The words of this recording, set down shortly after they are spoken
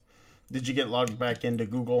Did you get logged back into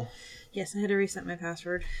Google? Yes, I had to reset my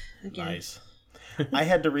password again. Nice. I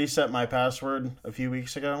had to reset my password a few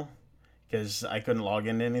weeks ago because I couldn't log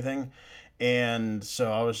into anything. And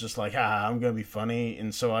so I was just like, I'm going to be funny.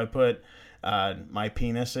 And so I put my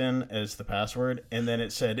penis in as the password, and then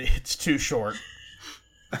it said, it's too short.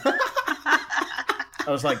 I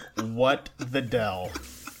was like, what the Dell?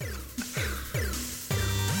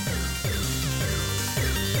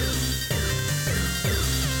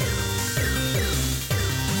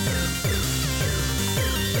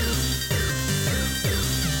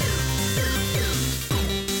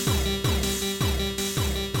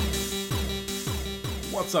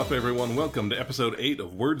 What's up, everyone? Welcome to episode 8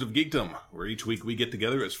 of Words of Geekdom, where each week we get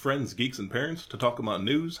together as friends, geeks, and parents to talk about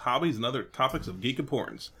news, hobbies, and other topics of geek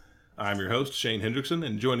importance. I'm your host, Shane Hendrickson,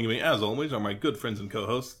 and joining me, as always, are my good friends and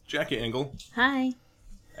co-hosts, Jackie Engel. Hi.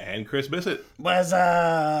 And Chris Bissett. What's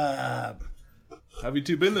up? How have you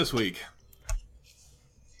two been this week?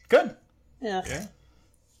 Good. Ugh. Yeah?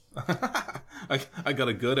 I got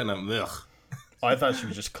a good and I'm ugh. Oh, I thought she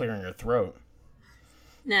was just clearing her throat.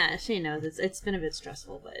 Nah, she knows it's been a bit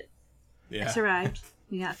stressful, but Yeah. I survived.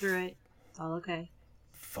 We got through it. It's all okay.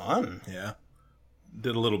 Fun. Yeah.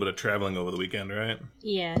 Did a little bit of traveling over the weekend, right?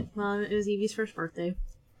 Yeah, well, it was Evie's first birthday.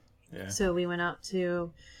 Yeah. So we went up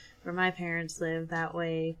to where my parents live that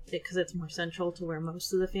way, because it's more central to where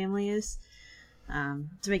most of the family is,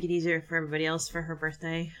 to make it easier for everybody else for her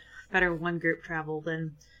birthday. Better one group travel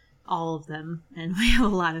than all of them, and we have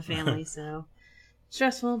a lot of family, so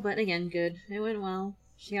stressful, but again, good. It went well.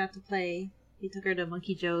 She got to play. He took her to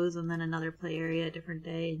Monkey Joe's and then another play area a different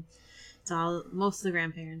day. It's most of the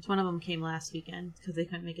grandparents. One of them came last weekend because they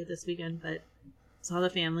couldn't make it this weekend, but it's all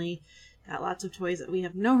the family. Got lots of toys that we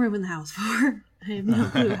have no room in the house for. I have no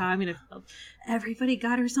clue how I'm going to feel. Everybody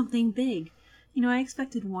got her something big. You know, I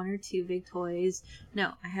expected one or two big toys.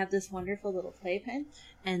 No, I have this wonderful little playpen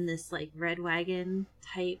and this, like, Red Wagon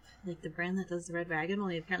type, like the brand that does the Red Wagon,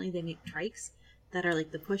 only apparently they make trikes that are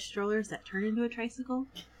like the push strollers that turn into a tricycle.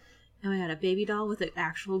 And we had a baby doll with an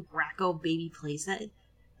actual Graco baby playset.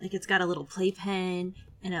 Like, it's got a little playpen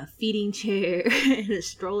and a feeding chair and a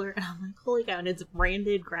stroller. And I'm like, holy cow, and it's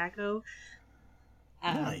branded Graco.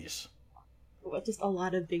 Nice. Just a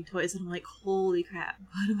lot of big toys. And I'm like, holy crap,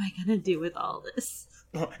 what am I going to do with all this?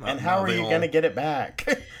 And how are you going to get it back?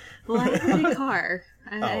 Well, I have a big car.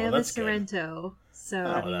 I have a that's good. Sorrento. So,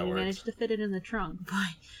 I mean, that we works. managed to fit it in the trunk.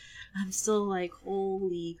 But I'm still like,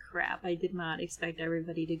 holy crap, I did not expect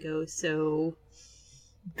everybody to go so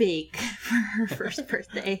big for her first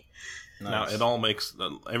birthday. Now, Nice. it all makes,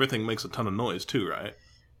 everything makes a ton of noise too, right?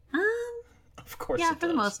 Of course Yeah, it for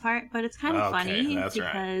the does. most part, but it's kind of Okay, funny that's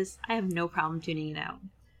right. because I have no problem tuning it out.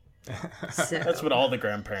 So, That's what all the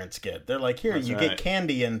grandparents get. They're like, here, That's you right. get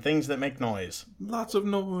candy and things that make noise. Lots of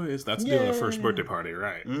noise. That's doing a first Yay. birthday party,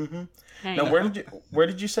 right? Mm-hmm. hey. Now, where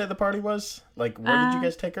did you say the party was? Like, where did you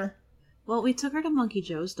guys take her? Well, we took her to Monkey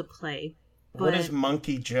Joe's to play. But What is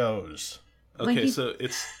Monkey Joe's? Okay, Monkey- so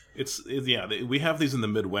it's yeah, we have these in the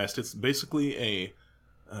Midwest. It's basically a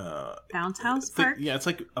bounce house park? yeah, it's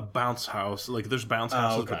like a bounce house. Like there's bounce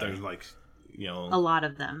houses, but okay. there's like, you know, A lot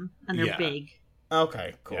of them, and they're Yeah. big.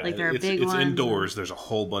 Okay, cool. yeah, like, there are it's, big it's ones. indoors. There's a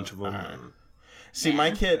whole bunch of them. See,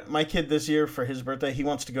 my kid this year for his birthday, he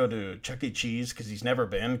wants to go to Chuck E. Cheese because he's never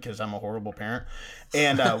been because I'm a horrible parent.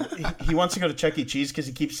 And he wants to go to Chuck E. Cheese because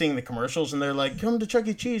he keeps seeing the commercials and they're like, come to Chuck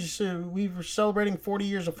E. Cheese. We were celebrating 40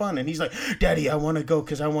 years of fun. And he's like, Daddy, I want to go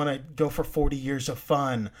because I want to go for 40 years of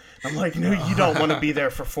fun. I'm like, no, you don't want to be there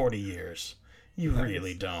for 40 years. You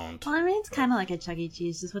really don't. Well, I mean, it's kind of like a Chuck E.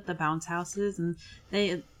 Cheese, just with the bounce houses, and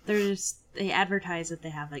they advertise that they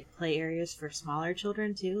have like play areas for smaller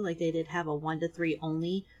children too. Like they did have a 1 to 3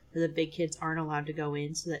 only, where the big kids aren't allowed to go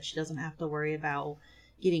in, so that she doesn't have to worry about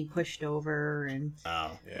getting pushed over. And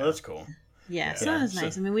Oh, Yeah. well, that's cool. yeah, so Yeah, that was so-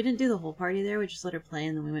 nice. I mean, we didn't do the whole party there; we just let her play,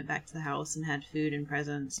 and then we went back to the house and had food and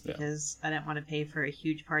presents because I didn't want to pay for a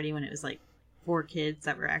huge party when it was like 4 kids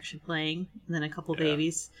that were actually playing, and then a couple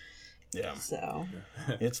babies. Yeah. So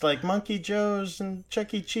It's like Monkey Joe's and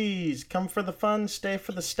Chuck E. Cheese. Come for the fun, stay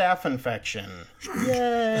for the staph infection.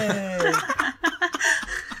 Yay!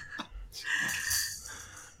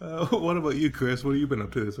 What about you, Chris? What have you been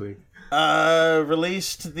up to this week?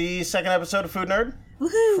 Released the second episode of Food Nerd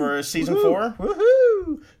woohoo! for season 4.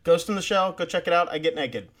 Woohoo! Ghost in the Shell. Go check it out. I get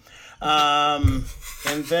naked. And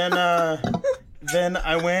then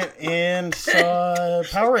I went and saw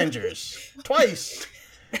Power Rangers twice.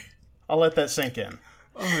 I'll let that sink in.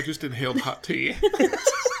 Oh, I just inhaled hot tea.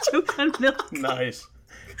 Choke on milk. Nice.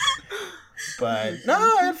 But no,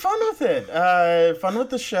 I had fun with it. Fun with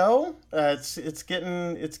the show. It's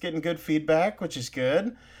getting good feedback, which is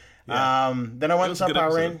good. Yeah. Then I went and saw good Power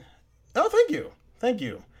episode. Rangers. Oh, thank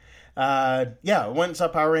you. Yeah, I went and saw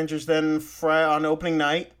Power Rangers. Then on opening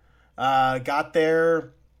night, got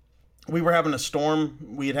there. We were having a storm.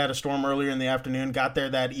 We had a storm earlier in the afternoon. Got there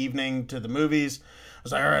that evening to the movies. I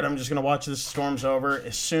was like, all right, I'm just gonna watch this. Storm's over.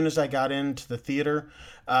 As soon as I got into the theater,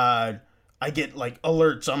 I get like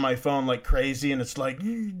alerts on my phone like crazy, and it's like,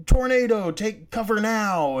 tornado, take cover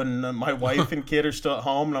now. And my wife and kid are still at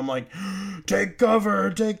home, and I'm like, take cover,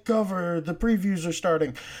 the previews are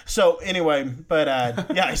starting. So anyway, but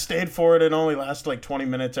yeah, I stayed for it. It only lasted like 20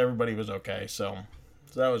 minutes. Everybody was okay, so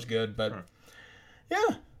that was good. But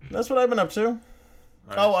yeah, that's what I've been up to.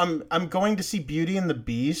 Nice. Oh, I'm going to see Beauty and the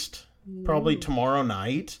Beast probably tomorrow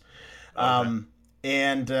night. Okay.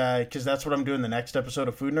 And because that's what I'm doing the next episode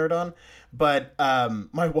of Food Nerd on. But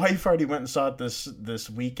my wife already went and saw it this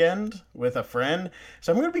weekend with a friend.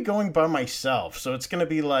 So I'm going to be going by myself. So it's going to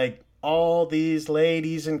be like all these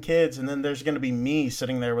ladies and kids. And then there's going to be me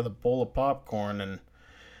sitting there with a bowl of popcorn and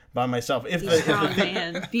by myself. Be strong,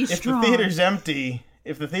 man. Be strong. If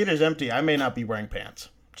the theater's empty, I may not be wearing pants.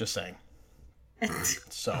 Just saying.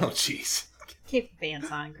 So, Oh, jeez. Keep the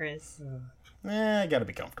pants on, Chris. I got to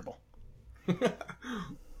be comfortable. What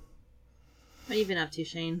have you been up to,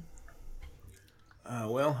 Shane?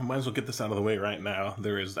 Well, I might as well get this out of the way right now.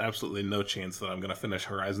 There is absolutely no chance that I'm going to finish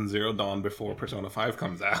Horizon Zero Dawn before Persona 5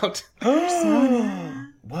 comes out.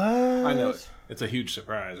 What? I know it's a huge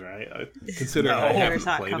surprise, right? Considering I Never haven't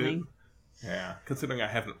saw it played coming. it. Yeah, considering I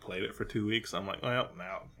haven't played it for 2 weeks, I'm like, well,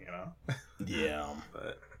 now, Yeah.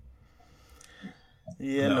 But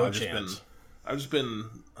Yeah, no chance. I've just been,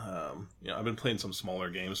 I've been playing some smaller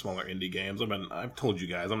games, smaller indie games. I've told you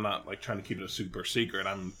guys, I'm not like trying to keep it a super secret.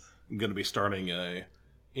 I'm going to be starting a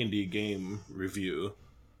indie game review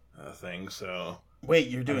thing. So Wait,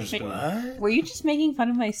 you're doing just- what? Were you just making fun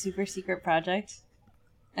of my super secret project?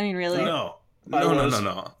 I mean, really? no.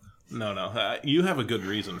 You have a good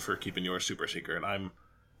reason for keeping yours super secret. I'm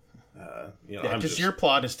Because just your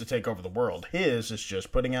plot is to take over the world. His is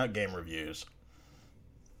just putting out game reviews.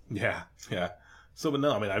 Yeah. So, but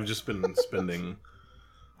no, I mean, I've just been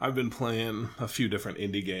I've been playing a few different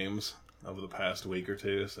indie games over the past week or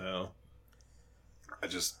two, so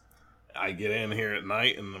I get in here at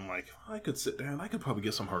night and I'm like, I could sit down, I could probably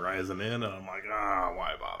get some Horizon in, and I'm like,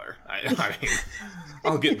 why bother? I mean,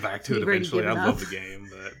 I'll get back to it You've already eventually. I given love up. the game,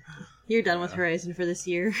 but You're done with Horizon for this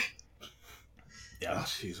year. Yeah. oh,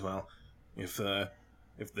 jeez, well, if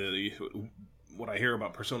what I hear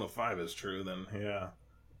about Persona 5 is true, then yeah.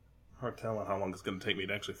 Hard telling how long it's going to take me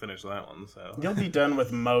to actually finish that one. So You'll be done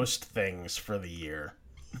with most things for the year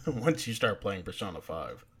once you start playing Persona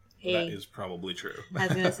 5. Hey, that is probably true. I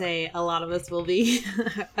was gonna say a lot of us will be.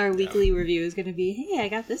 Our weekly review is gonna be, "Hey, I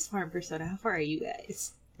got this far in Persona. How far are you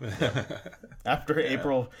guys?" After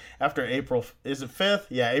April, is it 5th?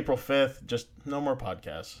 Yeah, April 5th. Just no more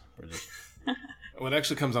podcasts. We're just Well, it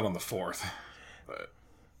actually comes out on the 4th, but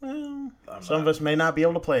some of us may not be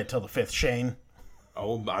able to play it till the 5th. Shane.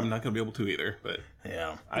 I'm not going to be able to either. But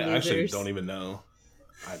Yeah. I actually Losers. don't even know.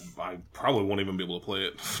 I probably won't even be able to play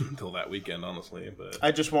it until that weekend, honestly. But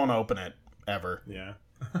I just won't open it ever. yeah.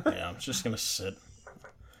 Yeah, I'm just gonna sit.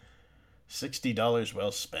 $60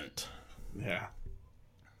 well spent. Yeah.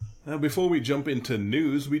 Now, before we jump into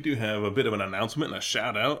news, we do have a bit of an announcement and a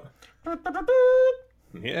shout out.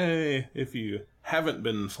 Yay! If you haven't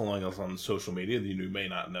been following us on social media, then you may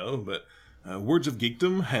not know, but Words of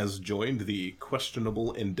Geekdom has joined the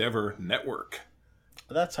Questionable Endeavor Network.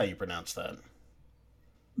 That's how you pronounce that.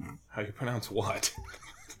 How you pronounce what?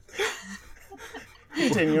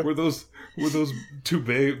 Continue. Were those words too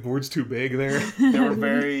big there? They were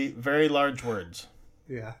very, very large words.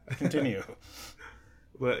 Yeah. Continue.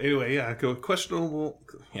 But anyway, yeah, go questionable.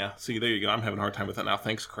 Yeah, see, there you go. I'm having a hard time with that now.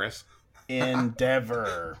 Thanks, Chris.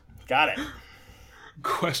 Endeavor. Got it.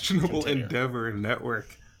 Questionable Continue. Endeavor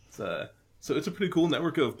Network. So it's a pretty cool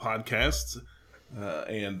network of podcasts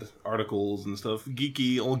and articles and stuff. All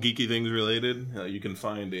geeky things related. You can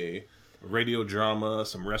find a radio drama,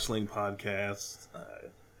 some wrestling podcasts,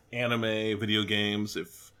 anime, video games.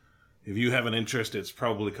 If you have an interest, it's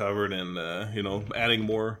probably covered. And, adding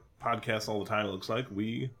more podcasts all the time, it looks like.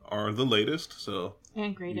 We are the latest, so And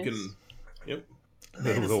you greatest. can... Yep.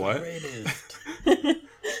 The what? Greatest.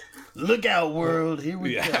 Look out, world. Here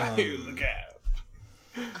we Yeah, go. look out.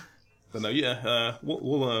 But no, yeah,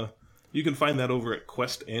 we'll you can find that over at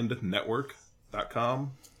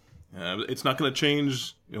questendnetwork.com. It's not going to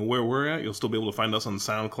change where we're at. You'll still be able to find us on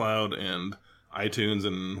SoundCloud and iTunes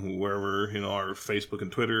and wherever, our Facebook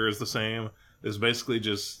and Twitter is the same. This basically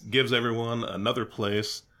just gives everyone another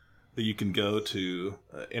place that you can go to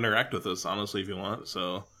interact with us, honestly, if you want.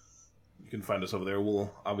 So can find us over there.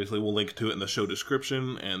 We'll link to it in the show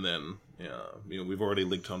description, and then we've already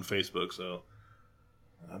linked on Facebook. So,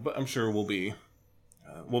 but I'm sure we'll be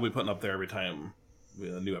putting up there every time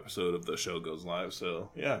a new episode of the show goes live. So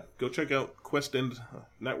yeah, go check out Quest End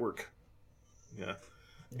Network. Yeah,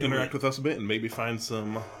 interact with us a bit, and maybe find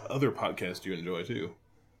some other podcasts you enjoy too.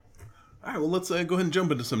 All right, well, let's go ahead and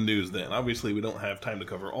jump into some news then. Obviously, we don't have time to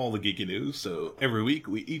cover all the geeky news, so every week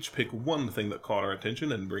we each pick one thing that caught our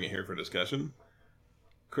attention and bring it here for discussion.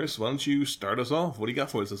 Chris, why don't you start us off? What do you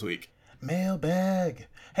got for us this week? Mailbag.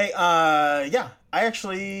 Hey, I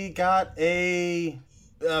actually got a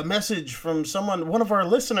message from one of our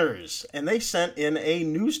listeners, and they sent in a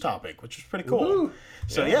news topic, which is pretty cool. Woo-hoo.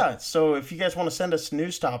 So so if you guys want to send us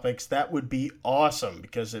news topics, that would be awesome,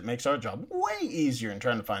 because it makes our job way easier in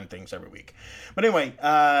trying to find things every week. But anyway,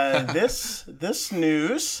 this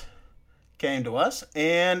news came to us,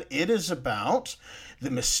 and it is about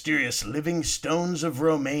the mysterious living stones of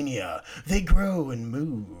Romania. They grow and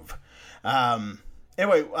move.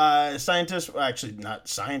 Scientists, actually not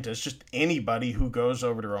scientists, just anybody who goes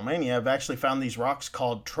over to Romania have actually found these rocks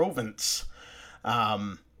called trovants.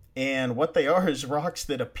 And what they are is rocks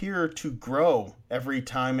that appear to grow every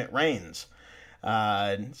time it rains.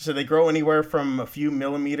 So they grow anywhere from a few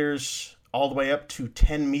millimeters all the way up to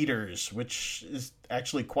 10 meters, which is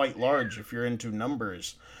actually quite large if you're into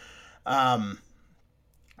numbers. But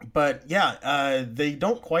they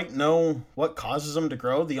don't quite know what causes them to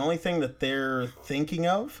grow. The only thing that they're thinking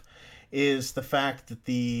of is the fact that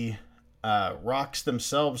the rocks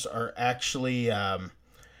themselves are actually...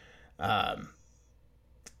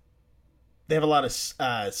 they have a lot of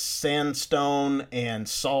sandstone and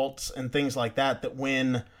salts and things like that, that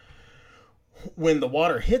when the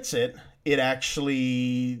water hits it, it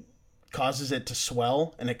actually causes it to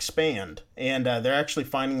swell and expand. And they're actually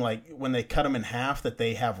finding, like, when they cut them in half, that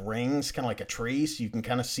they have rings, kind of like a tree, so you can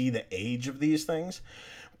kind of see the age of these things.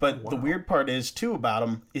 But the weird part is, too, about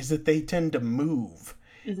them, is that they tend to move.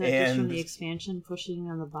 Is that just from the expansion pushing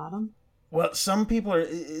on the bottom? Well, some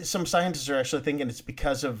scientists are actually thinking it's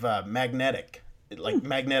because of magnetic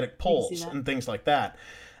poles and things like that.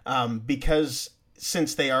 Because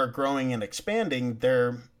since they are growing and expanding,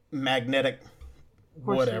 their magnetic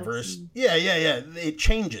it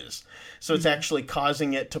changes. So it's actually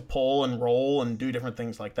causing it to pull and roll and do different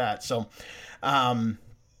things like that. So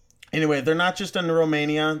anyway, they're not just in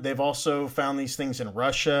Romania. They've also found these things in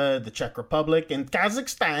Russia, the Czech Republic, and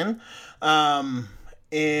Kazakhstan.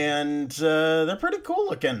 And they're pretty cool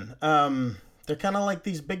looking. They're kind of like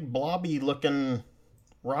these big blobby looking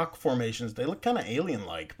rock formations. They look kind of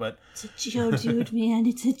alien-like, but... It's a Geodude, man.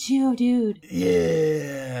 It's a Geodude.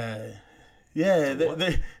 Yeah. Yeah,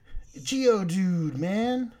 the Geodude,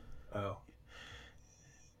 man. Oh.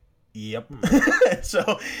 Yep.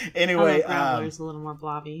 So, anyway... Growler's a little more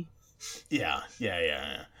blobby. Yeah.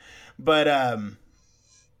 But,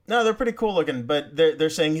 no, they're pretty cool looking, but they're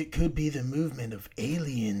saying it could be the movement of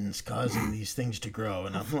aliens causing these things to grow.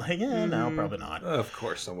 And I'm like, no, probably not. Of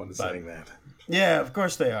course someone's saying that. Yeah, of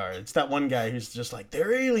course they are. It's that one guy who's just like,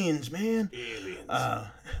 they're aliens, man. Aliens.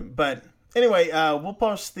 But anyway, we'll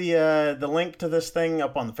post the link to this thing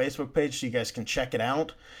up on the Facebook page so you guys can check it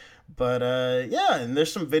out. But and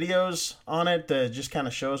there's some videos on it that just kind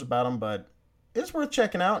of shows about them, but it's worth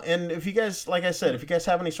checking out. And if you guys, like I said, if you guys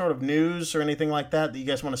have any sort of news or anything like that you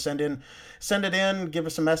guys want to send it in, give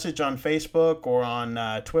us a message on Facebook or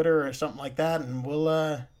on Twitter or something like that, and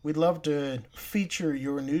we'd love to feature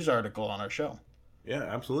your news article on our show. Yeah,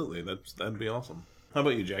 absolutely. That'd be awesome. How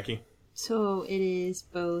about you, Jackie? So it is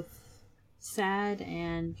both sad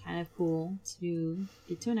and kind of cool to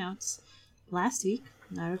get to announce. Last week,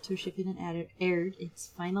 Naruto Shippuden aired its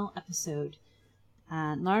final episode.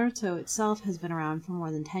 Naruto itself has been around for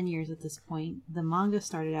more than 10 years at this point. The manga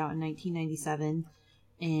started out in 1997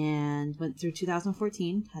 and went through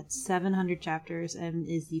 2014, had 700 chapters, and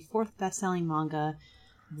is the 4th best-selling manga,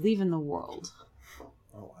 I believe, in the world.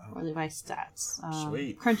 Oh, wow. Or by stats.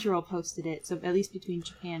 Sweet. Crunchyroll posted it, so at least between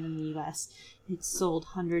Japan and the US, it sold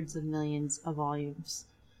hundreds of millions of volumes.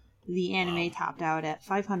 The anime topped out at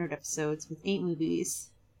 500 episodes with 8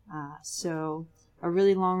 movies. So... a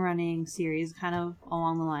really long-running series, kind of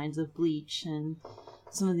along the lines of Bleach and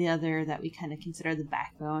some of the other that we kind of consider the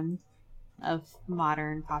backbone of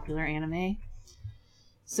modern popular anime.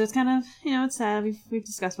 So it's kind of, it's sad. We've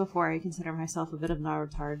discussed before, I consider myself a bit of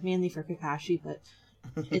Narutard, mainly for Kakashi, but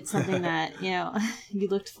it's something that, you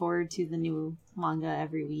looked forward to the new manga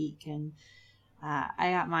every week, and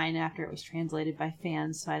I got mine after it was translated by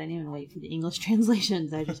fans, so I didn't even wait for the English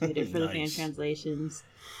translations. I just waited for the fan translations.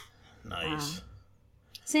 Nice.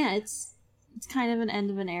 So yeah, it's kind of an end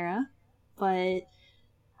of an era. but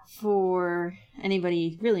for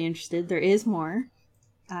anybody really interested, there is more.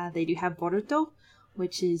 They do have Boruto,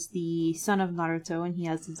 which is the son of Naruto, and he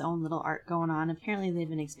has his own little arc going on. Apparently, they've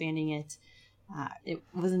been expanding it. It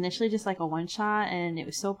was initially just like a one-shot, and it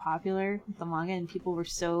was so popular with the manga, and people were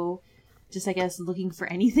so just, I guess, looking for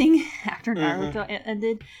anything after Naruto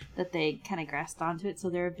ended that they kind of grasped onto it. So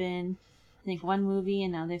there have been, I think, one movie,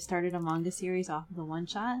 and now they've started a manga series off of the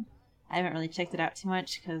one-shot. I haven't really checked it out too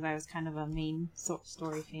much because I was kind of a main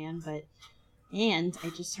story fan, and I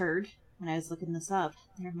just heard when I was looking this up,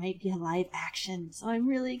 there might be a live action, so I'm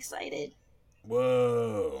really excited.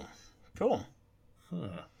 Whoa. Cool.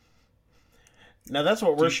 Now that's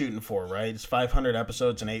what we're shooting for, right? It's 500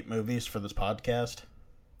 episodes and 8 movies for this podcast.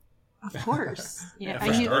 Of course. Yeah,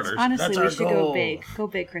 for starters. Honestly, That's we our should goal. go big. Go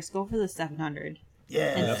big, Chris. Go for the 700.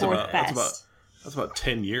 Yeah. And That's fourth about, best. that's about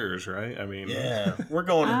 10 years, right? I mean, Yeah. We're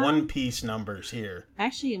going One Piece numbers here.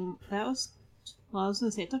 Actually, that was... Well, I was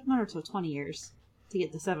going to say, it took Naruto 20 years to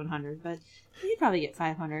get the 700, but you'd probably get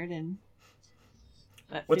 500. And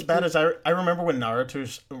What's bad is I remember when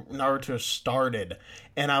Naruto started,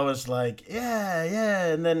 and I was like, yeah,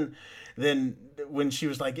 and then when she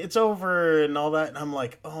was like, it's over and all that, and I'm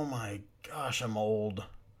like, oh my gosh, I'm old.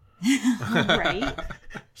 Right?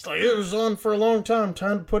 It's like, it was on for a long time,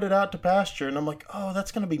 time to put it out to pasture, and I'm like, oh,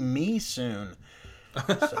 that's gonna be me soon.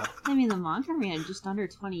 So, I mean, the manga ran just under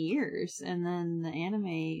 20 years, and then the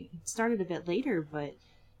anime started a bit later, but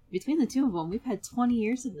between the two of them, we've had 20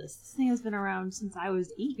 years of this. This thing has been around since I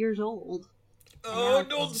was 8 years old. oh,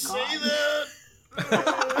 don't say that!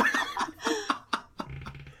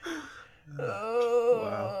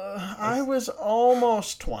 I was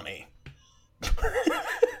almost 20. That's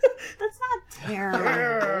not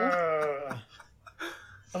terrible.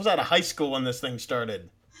 I was out of high school when this thing started.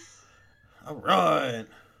 All right.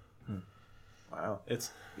 wow.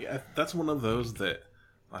 That's one of those that,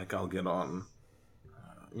 like, I'll get on,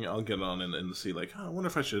 and see, like, oh, I wonder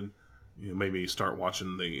if I should, maybe start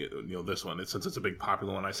watching this one. Since it's a big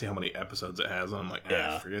popular one, I see how many episodes it has, and I'm like,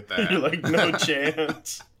 forget that. You're like, no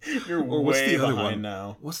chance. You're way behind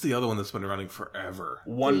now. What's the other one that's been running forever?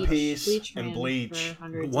 One Piece Bleach and ran Bleach. for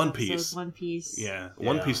hundreds of One episodes. Piece. One Piece. Yeah,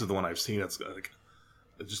 One Piece is the one I've seen. It's like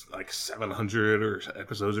just like 700 or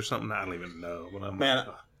episodes or something. I don't even know. But I'm Man,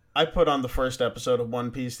 I put on the first episode of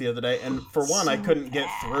One Piece the other day, and for one, I couldn't get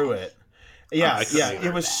through it. Yeah,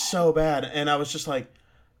 it was so bad, and I was just like,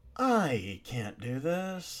 I can't do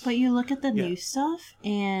this. But you look at the new stuff,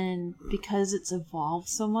 and because it's evolved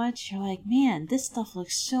so much, you're like, man, this stuff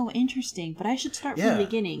looks so interesting, but I should start from the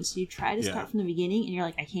beginning. So you try to start from the beginning, and you're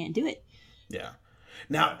like, I can't do it. Yeah.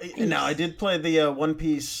 Now I did play the One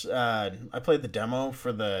Piece. I played the demo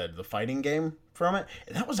for the fighting game from it,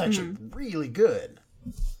 and that was actually really good,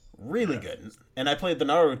 really good. And I played the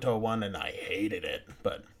Naruto one, and I hated it.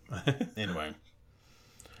 But anyway,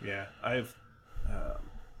 yeah, I've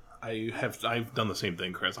done the same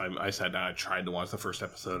thing, Chris. I sat down, I tried to watch the first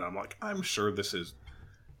episode. I'm like, I'm sure this is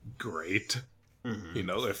great.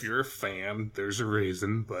 If you're a fan, there's a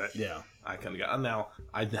reason, but yeah. I kind of got now.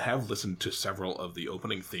 I have listened to several of the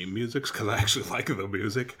opening theme musics because I actually like the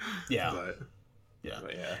music. Yeah, but yeah.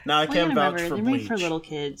 yeah. Now I can vouch for they're Bleach. made for little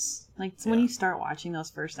kids. Like when you start watching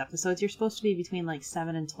those first episodes, you're supposed to be between like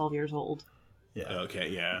 7 and 12 years old. Yeah. Okay.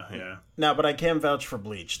 Yeah. Now, but I can vouch for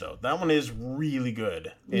Bleach though. That one is really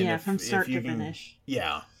good. And from start to finish.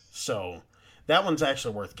 Yeah. So that one's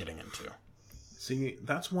actually worth getting into. See,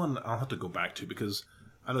 that's one I'll have to go back to because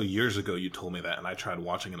I know years ago you told me that, and I tried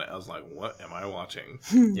watching it. And I was like, "What am I watching?"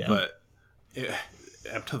 Yeah. But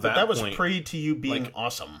up to that was point, pre to you being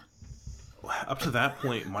awesome. Up to that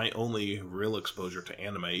point, my only real exposure to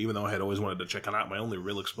anime, even though I had always wanted to check it out, my only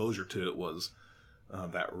real exposure to it was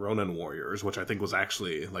that Ronin Warriors, which I think was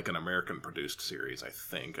actually like an American-produced series. I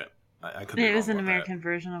think I could. It was an American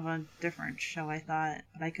version of a different show, I thought,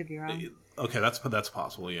 but I could be wrong. Okay, that's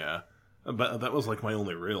possible. Yeah, but that was like my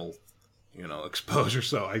only real, exposure.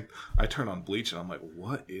 So I turn on Bleach and I'm like,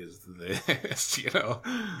 what is this?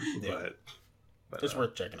 But It's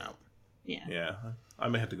worth checking out. Yeah, I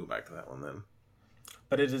may have to go back to that one then.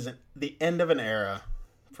 But it is the end of an era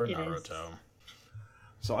for It Naruto. is.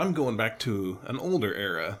 So I'm going back to an older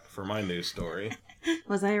era for my news story.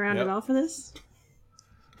 Was I around at all for this?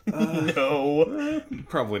 No.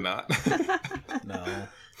 Probably not. No.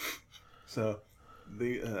 So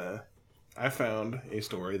I found a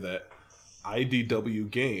story that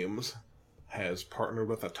IDW Games has partnered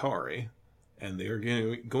with Atari, and they are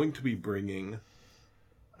going to be bringing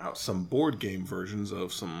out some board game versions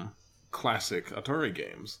of some classic Atari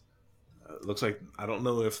games. It looks like, I don't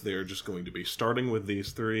know if they're just going to be starting with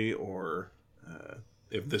these three, or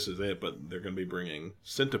if this is it, but they're going to be bringing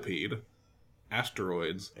Centipede,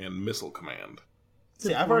 Asteroids, and Missile Command.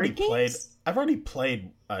 See, I've already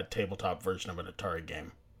played a tabletop version of an Atari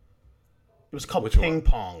game. It was called Ping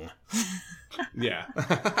Pong. Yeah,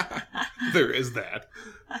 there is that.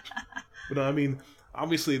 But no, I mean,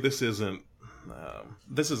 obviously this isn't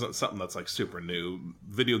something that's like super new.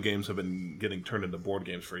 Video games have been getting turned into board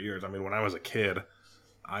games for years. I mean, when I was a kid,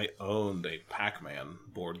 I owned a Pac-Man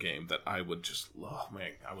board game that I would just love.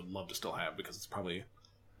 Man, I would love to still have, because it's probably,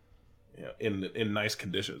 in nice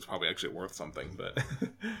condition, it's probably actually worth something. But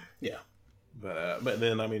yeah. But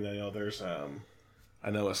then, I mean, there's I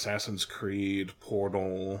know Assassin's Creed,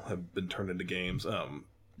 Portal have been turned into games.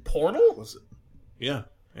 Portal? Was it? Yeah.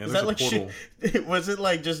 Yeah, is that like Portal. Was it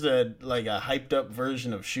like just a hyped up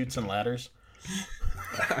version of Chutes and Ladders?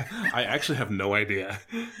 I actually have no idea.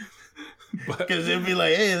 Because it'd be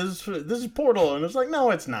like, hey, this is Portal, and it's like, no,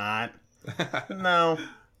 it's not. No.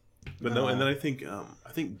 But no, and then I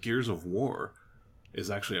think Gears of War is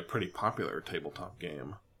actually a pretty popular tabletop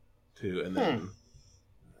game too. And then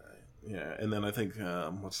and then I think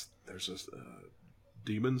there's this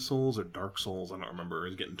Demon Souls or Dark Souls, I don't remember,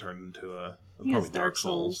 is getting turned into probably Dark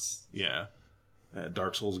Souls. Yeah,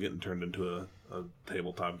 Dark Souls getting turned into a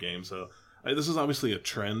tabletop game. So this is obviously a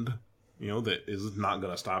trend, that is not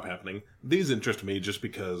going to stop happening. These interest me just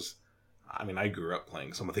because, I mean, I grew up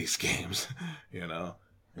playing some of these games,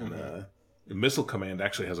 And Missile Command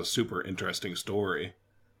actually has a super interesting story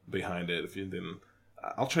behind it.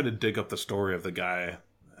 I'll try to dig up the story of the guy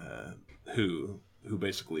who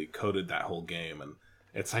basically coded that whole game, and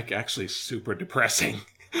it's like actually super depressing,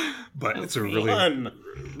 but it's a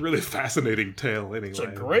really fascinating tale anyway. It's a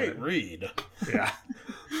great read. Yeah.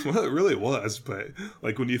 Well, it really was, but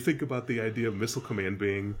like when you think about the idea of Missile Command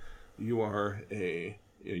being,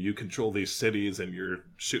 you control these cities and you're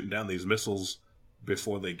shooting down these missiles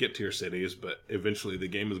before they get to your cities, but eventually the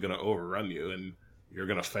game is going to overrun you and you're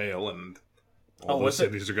going to fail, and all those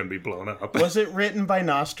cities are going to be blown up. Was it written by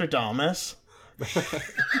Nostradamus?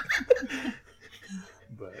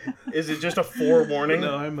 But is it just a forewarning?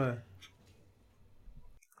 No,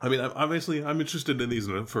 I'm interested in these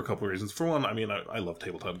for a couple of reasons. For one, I mean, I love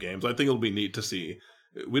tabletop games. I think it'll be neat to see.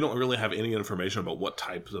 We don't really have any information about what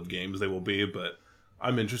types of games they will be, but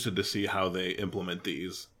I'm interested to see how they implement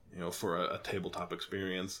these, for a tabletop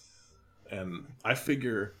experience. And I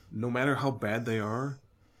figure no matter how bad they are,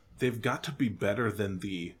 they've got to be better than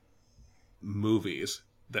the movies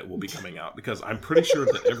that will be coming out, because I'm pretty sure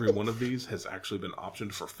that every one of these has actually been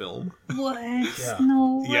optioned for film. What? Yeah.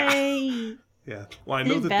 No way. Yeah. Well, I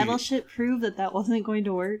know Did that Battleship prove that wasn't going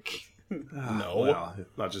to work? No. Well,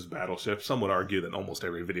 not just Battleship. Some would argue that almost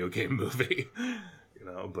every video game movie,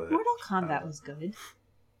 but Mortal Kombat was good.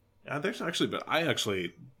 Yeah, I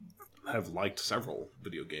actually have liked several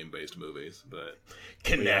video game based movies, but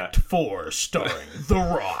Connect 4 starring The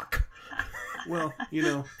Rock. Well,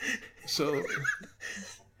 so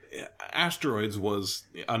Asteroids was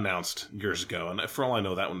announced years ago, and for all I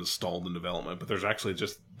know, that one is stalled in development. But there's actually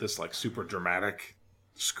just this like super dramatic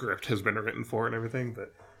script has been written for and everything.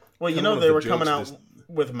 But they were coming out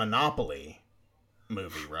with Monopoly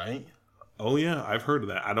movie, right? Oh yeah, I've heard of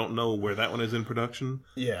that. I don't know where that one is in production.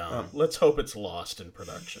 Yeah, let's hope it's lost in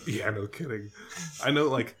production. Yeah, no kidding. I know,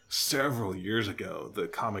 like several years ago, the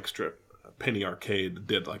comic strip Penny Arcade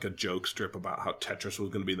did like a joke strip about how Tetris was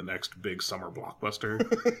going to be the next big summer blockbuster.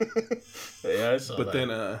 Yeah, I saw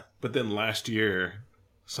that. But then last year,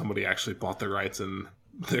 somebody actually bought the rights, and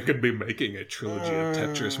they're going to be making a trilogy of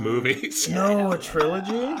Tetris movies. No, a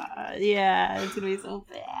trilogy? Yeah, it's going to be so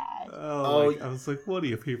bad. I was like, what are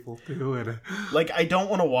you people doing? Like, I don't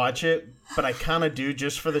want to watch it, but I kind of do,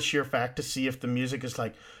 just for the sheer fact to see if the music is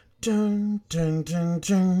like dun dun dun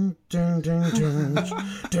dun dun dun dun dun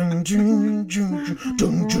dun dun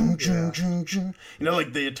dun dun dun dun.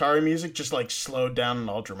 Like the Atari music just like slowed down and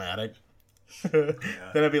all dramatic. Then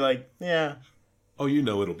I'd be like, yeah. Oh,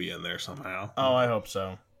 it'll be in there somehow. Oh, I hope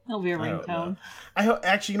so. It'll be a ringtone.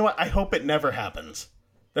 Actually, you know what? I hope it never happens.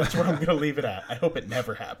 That's what I'm going to leave it at. I hope it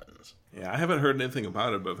never happens. Yeah, I haven't heard anything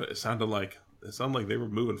about it, but it sounded like they were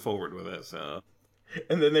moving forward with it. So.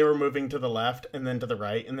 And then they were moving to the left, and then to the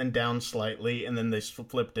right, and then down slightly, and then they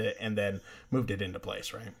flipped it, and then moved it into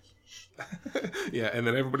place, right? Yeah, and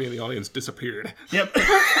then everybody in the audience disappeared. Yep.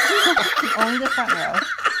 Only the front row.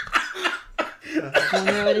 1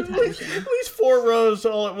 row at a time. At least 4 rows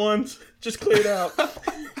all at once. Just cleared out.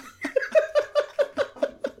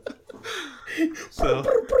 So,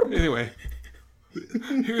 anyway,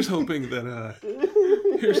 here's hoping that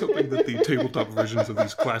the tabletop versions of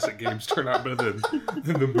these classic games turn out better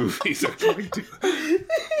than the movies are going to.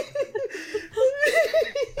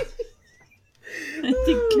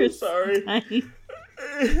 Chris Sorry. dying.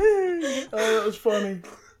 Oh, that was funny.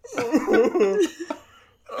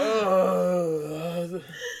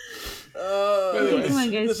 Anyways, Come on,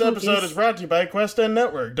 guys. This episode focus. is brought to you by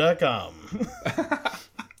QuestEndNetwork.com.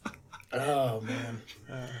 Oh, man.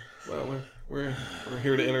 Well, we're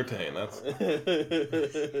here to entertain. That's.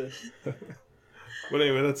 But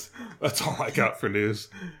anyway, that's all I got for news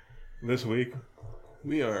this week.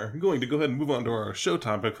 We are going to go ahead and move on to our show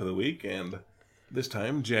topic for the week, and this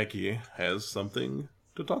time Jackie has something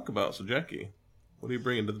to talk about. So Jackie, what are you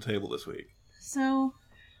bringing to the table this week? So,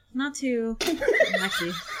 not too.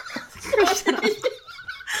 Actually.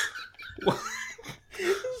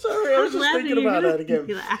 Sorry, I was just thinking about that again.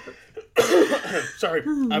 Sorry,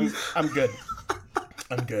 I'm good.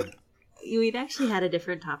 I'm good. We'd actually had a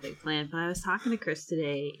different topic planned, but I was talking to Chris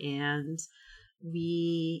today, and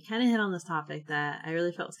we kind of hit on this topic that I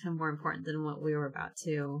really felt was kind of more important than what we were about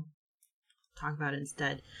to talk about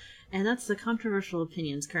instead. And that's the controversial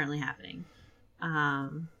opinions currently happening.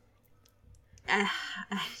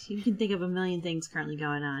 You can think of a million things currently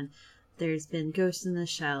going on. There's been Ghost in the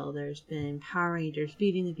Shell. There's been Power Rangers,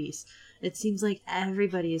 Beauty and the Beast. It seems like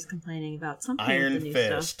everybody is complaining about something Iron with the new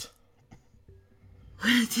Fist. stuff.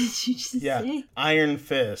 What did you just say? Iron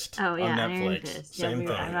Fist. Oh yeah, on Netflix. Iron Fist. Same yeah, we were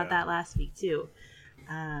thing. talking about that last week too.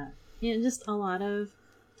 Just a lot of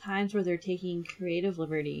times where they're taking creative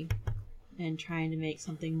liberty and trying to make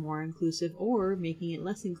something more inclusive or making it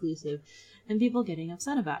less inclusive, and people getting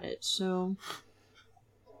upset about it. So,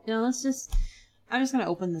 I'm just going to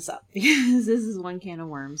open this up because this is one can of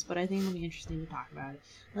worms, but I think it'll be interesting to talk about it.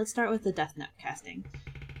 Let's start with the Death Note casting.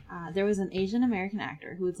 There was an Asian American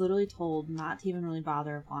actor who was literally told not to even really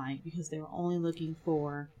bother applying because they were only looking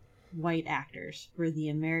for white actors for the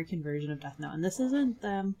American version of Death Note. And this isn't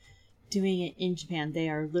them doing it in Japan. They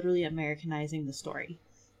are literally Americanizing the story.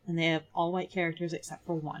 And they have all white characters except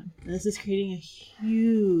for one. And this is creating a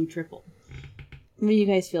huge ripple. What do you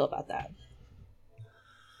guys feel about that?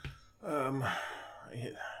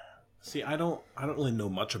 See, I don't really know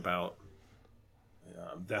much about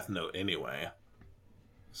Death Note anyway.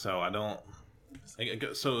 So I don't.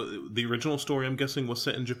 So the original story, I'm guessing, was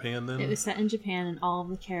set in Japan then? It was set in Japan, and all of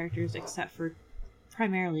the characters, except for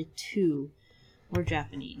primarily two, were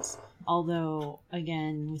Japanese. Although,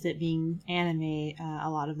 again, with it being anime, a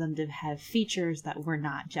lot of them did have features that were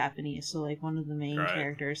not Japanese. So, like, one of the main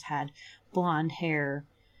characters had blonde hair,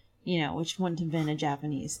 which wouldn't have been a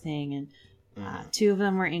Japanese thing. And two of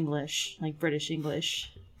them were English, like British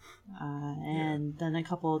English. And then they had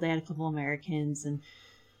a couple Americans,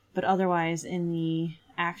 but otherwise, in the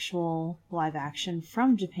actual live action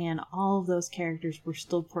from Japan, all of those characters were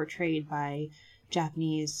still portrayed by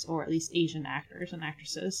Japanese or at least Asian actors and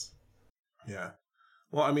actresses. Yeah.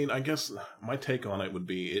 Well, I mean, I guess my take on it would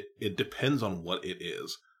be it depends on what it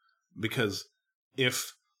is. Because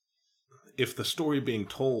if the story being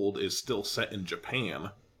told is still set in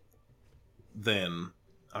Japan, then,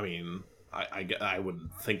 I mean, I would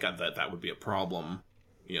think that would be a problem,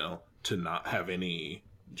 to not have any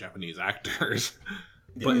Japanese actors.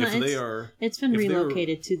 But if they are... It's been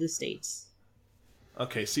relocated to the States.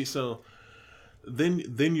 Okay, see, so then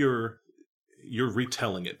you're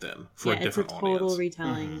retelling it then for a different audience. Yeah, it's a total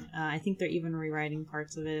retelling. Mm-hmm. I think they're even rewriting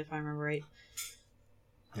parts of it, if I remember right.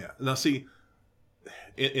 Yeah. Now, see,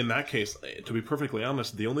 in that case, to be perfectly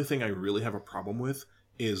honest, the only thing I really have a problem with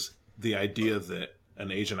is the idea that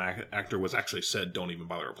an Asian actor was actually said, don't even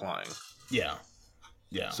bother applying. Yeah.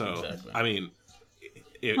 Yeah, so, exactly. I mean...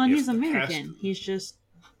 he's American. He's just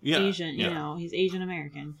Asian, yeah. He's Asian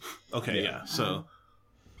American. Okay, yeah. So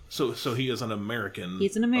he is an American.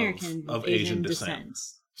 He's an American of Asian descent.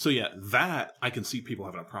 So yeah, that I can see people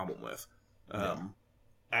having a problem with.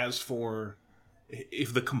 As for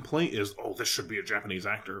if the complaint is, this should be a Japanese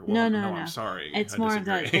actor. Well, no, I'm sorry. It's more of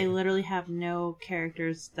that they literally have no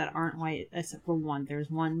characters that aren't white except for one.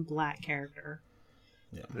 There's one black character.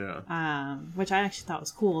 Yeah. Which I actually thought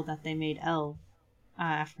was cool that they made Elle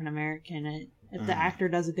African American. If the actor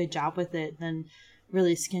does a good job with it, then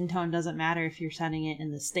really skin tone doesn't matter if you're setting it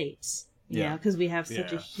in the States. You know, because we have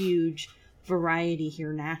such a huge variety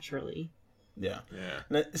here naturally. Yeah.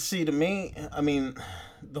 Now, see, to me, I mean,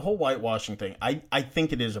 the whole whitewashing thing, I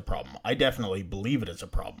think it is a problem. I definitely believe it is a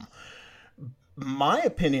problem. My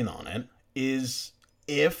opinion on it is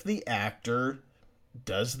if the actor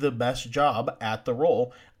does the best job at the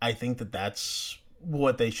role, I think that that's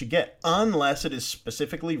what they should get, unless it is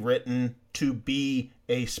specifically written to be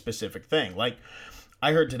a specific thing. Like,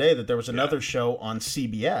 I heard today that there was another show on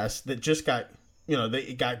CBS that just got,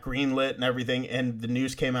 it got greenlit and everything, and the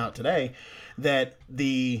news came out today that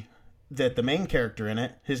the main character in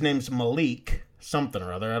it, his name's Malik, something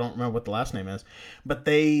or other. I don't remember what the last name is. But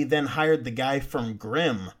they then hired the guy from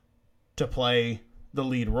Grimm to play the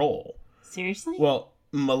lead role. Seriously? Well,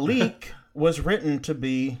 Malik was written to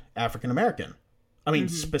be African American. I mean,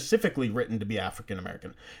 specifically written to be African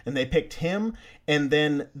American. And they picked him, and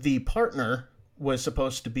then the partner was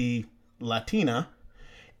supposed to be Latina,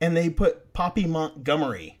 and they put Poppy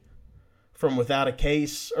Montgomery from Without a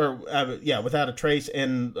Case, or Without a Trace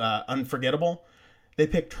and Unforgettable. They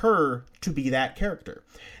picked her to be that character.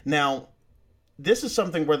 Now, this is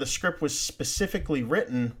something where the script was specifically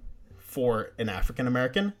written for an African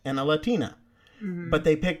American and a Latina. But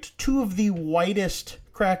they picked two of the whitest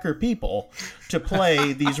cracker people to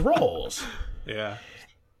play these roles. Yeah.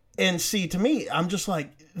 And see, to me, I'm just like,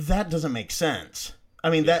 that doesn't make sense.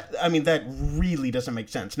 That really doesn't make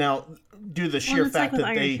sense. Now, due to the sheer it's fact like with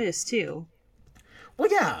that Iron Fist too. Well,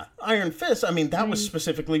 yeah, Iron Fist. That was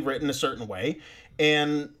specifically written a certain way,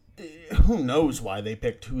 and who knows why they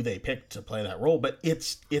picked who they picked to play that role. But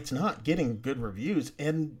it's not getting good reviews,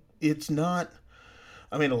 and it's not.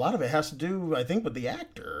 A lot of it has to do, I think, with the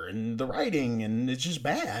actor and the writing, and it's just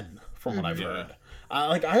bad from what I've heard.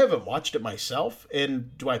 I haven't watched it myself,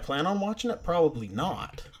 and do I plan on watching it? Probably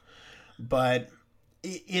not. But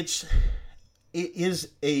it is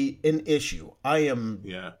an issue. I am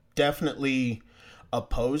definitely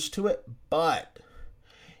opposed to it, but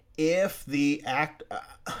if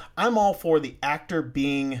I'm all for the actor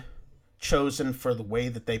being chosen for the way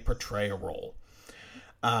that they portray a role.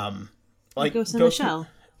 Like Ghost in the Shell.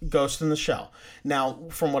 Ghost in the Shell. Now,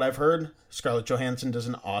 from what I've heard, Scarlett Johansson does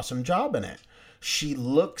an awesome job in it. She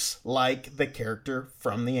looks like the character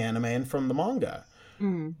from the anime and from the manga.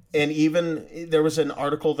 And even there was an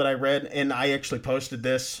article that I read, and I actually posted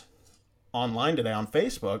this online today on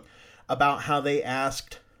Facebook, about how they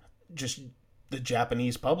asked just the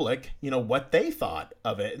Japanese public, what they thought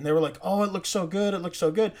of it. And they were like, oh, it looks so good. It looks so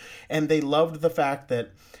good. And they loved the fact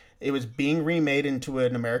that it was being remade into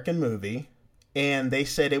an American movie, and they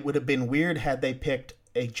said it would have been weird had they picked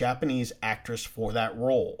a Japanese actress for that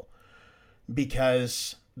role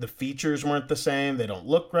because the features weren't the same, they don't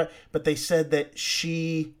look right, but they said that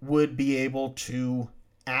she would be able to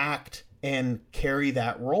act and carry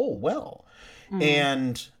that role well.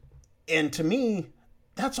 And to me,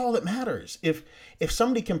 that's all that matters. If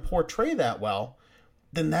somebody can portray that well,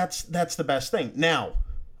 then that's the best thing. Now,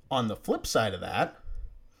 on the flip side of that,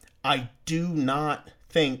 I do not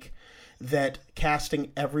think that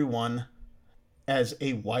casting everyone as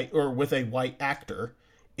a white or with a white actor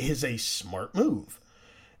is a smart move,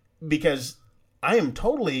 because I am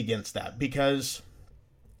totally against that because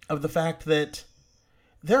of the fact that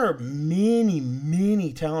there are many,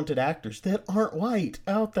 many talented actors that aren't white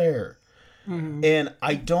out there. And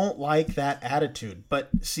I don't like that attitude. But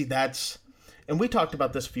see, and we talked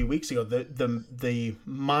about this a few weeks ago, the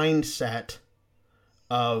mindset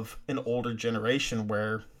of an older generation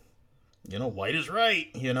where, white is right,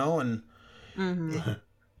 and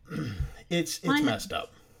it's messed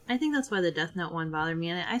up. I think that's why the Death Note one bothered me.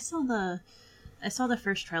 And I saw the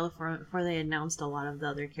first trailer for it before they announced a lot of the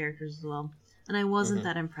other characters as well. And I wasn't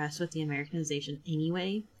that impressed with the Americanization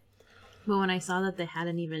anyway. But when I saw that they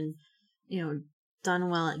hadn't even, done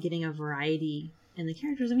well at getting a variety in the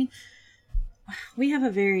characters, we have a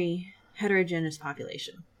very heterogeneous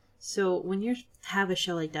population. So when you have a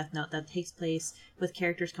show like Death Note that takes place with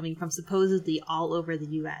characters coming from supposedly all over the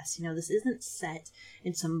U.S., this isn't set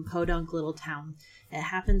in some podunk little town. It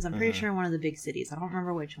happens, I'm pretty sure, in one of the big cities. I don't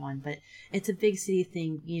remember which one, but it's a big city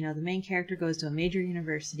thing. The main character goes to a major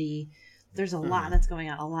university. There's a lot that's going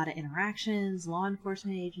on, a lot of interactions, law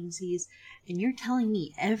enforcement agencies, and you're telling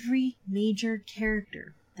me every major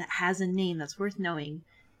character that has a name that's worth knowing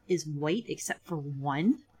is white except for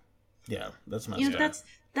one? Yeah, that's messed up.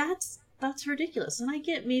 That's ridiculous. And I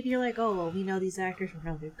get maybe you're like, oh, well, we know these actors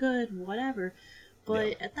are really good, whatever.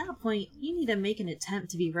 But at that point, you need to make an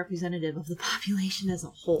attempt to be representative of the population as a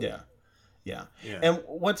whole. Yeah. And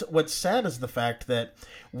what's sad is the fact that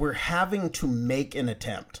we're having to make an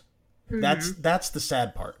attempt. That's the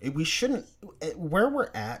sad part. We shouldn't, where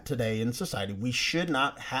we're at today in society, we should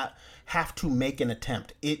not have to make an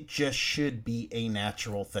attempt. It just should be a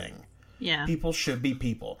natural thing. Yeah. People should be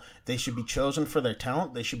people. They should be chosen for their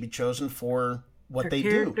talent. They should be chosen for what they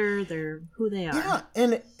do. They're who they are.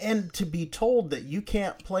 Yeah, and to be told that you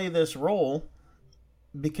can't play this role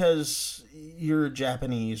because you're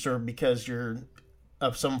Japanese or because you're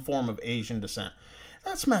of some form of Asian descent,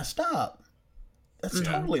 that's messed up. That's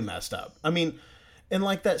totally messed up. And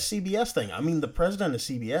like that CBS thing, the president of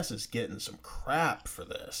CBS is getting some crap for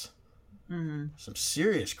this. Some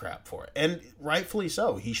serious crap for it. And rightfully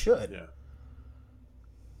so. He should.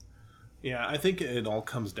 Yeah, I think it all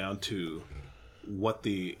comes down to what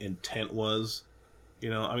the intent was. You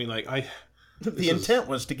know, I mean, like, The intent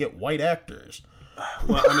was to get white actors.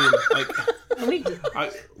 Well, I mean,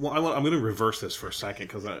 like, I'm going to reverse this for a second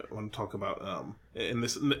because I want to talk about, and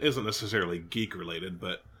this isn't necessarily geek related,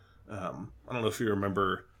 but I don't know if you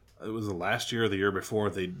remember, it was the last year or the year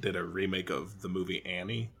before they did a remake of the movie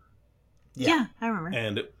Annie. Yeah, I remember.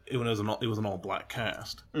 And it was an all black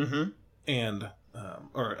cast. Mm-hmm. And,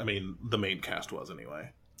 or I mean, the main cast was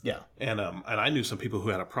anyway. Yeah. And I knew some people who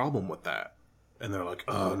had a problem with that, and they're like,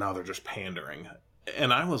 "Oh, now they're just pandering,"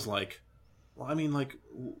 and I was like, "Well, I mean, like,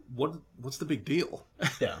 what's the big deal?"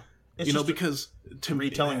 Yeah. It's you know, just because to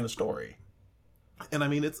retelling the story. And I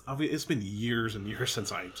mean, it's been years and years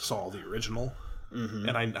since I saw the original, and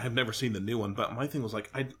I've never seen the new one. But my thing was like,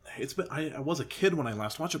 I was a kid when I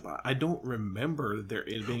last watched it, but I don't remember it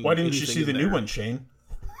being. Why didn't you see the new one, Shane?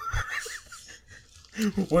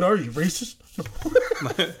 What are you, racist?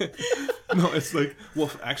 No, it's like, well,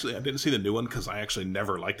 actually, I didn't see the new one because I actually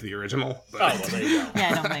never liked the original. But... Oh, well, there you go. Yeah,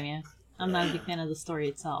 I don't blame you. I'm not a big fan of the story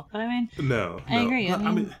itself, but I mean, I agree. But,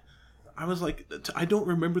 I mean, I was like, I don't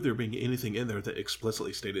remember there being anything in there that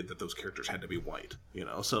explicitly stated that those characters had to be white. You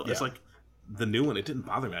know, so it's like the new one. It didn't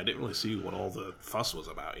bother me. I didn't really see what all the fuss was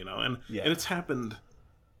about. You know, and it's happened.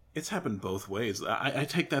 It's happened both ways. I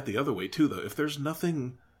take that the other way too, though. If there's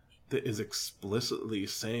nothing that is explicitly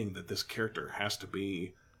saying that this character has to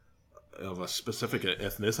be of a specific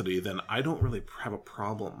ethnicity, then I don't really have a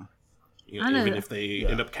problem. You know, even if they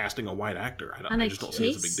end up casting a white actor, I just don't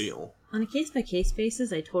see it as a big deal. On a case-by-case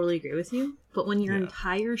basis, I totally agree with you. But when your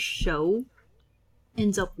entire show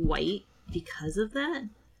ends up white because of that,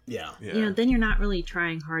 you know, then you're not really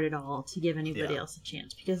trying hard at all to give anybody else a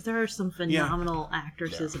chance. Because there are some phenomenal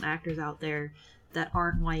actresses and actors out there that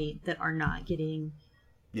aren't white, that are not getting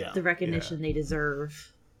the recognition they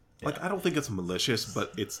deserve. Like, I don't think it's malicious,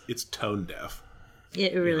 but it's tone deaf.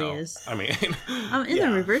 It really is. I mean, in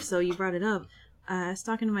the reverse, though, you brought it up. I was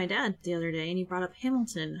talking to my dad the other day, and he brought up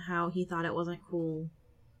Hamilton, how he thought it wasn't cool,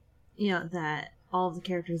 you know, that all of the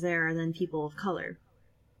characters there are then people of color,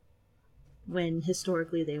 when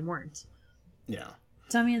historically they weren't. Yeah.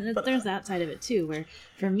 So, I mean, there's that side of it, too, where,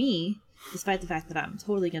 for me, despite the fact that I'm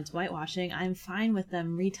totally against whitewashing, I'm fine with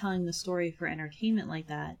them retelling the story for entertainment like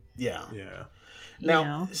that. Yeah. Yeah.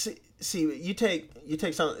 Now, see, you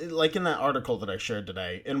take some, like in that article that I shared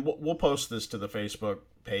today, and we'll post this to the Facebook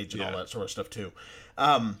page and all that sort of stuff too.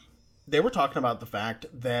 They were talking about the fact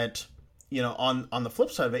that, you know, on the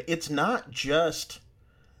flip side of it, it's not just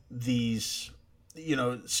these, you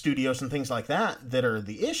know, studios and things like that are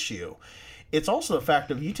the issue. It's also the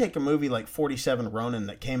fact of, you take a movie like 47 Ronin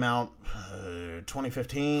that came out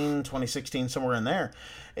 2015, 2016, somewhere in there.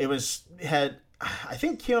 I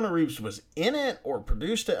think Keanu Reeves was in it or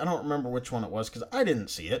produced it. I don't remember which one it was because I didn't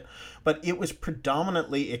see it. But it was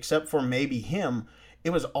predominantly, except for maybe him, it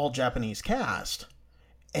was all Japanese cast.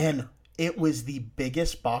 And it was the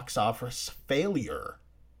biggest box office failure,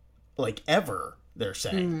 like, ever, they're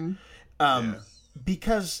saying.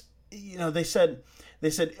 Because, you know, they said,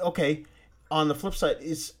 okay, on the flip side,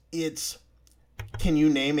 it's can you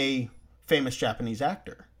name a famous Japanese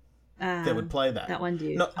actor that would play that? That one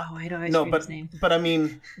dude. No, I don't know his name. But I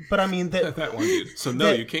mean that that one dude. So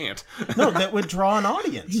no, you can't. No, that would draw an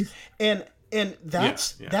audience, and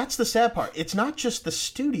that's the sad part. It's not just the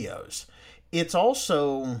studios; it's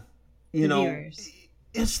also Viewers.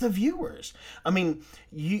 It's the viewers. I mean,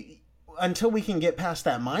 until we can get past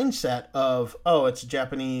that mindset of, oh, it's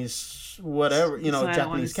Japanese, whatever, you know,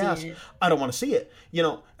 Japanese cast, I don't want to see it. You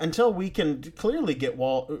know, until we can clearly get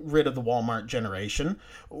rid of the Walmart generation,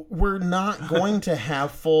 we're not going to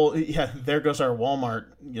have full, there goes our Walmart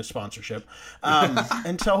sponsorship.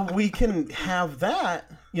 Until we can have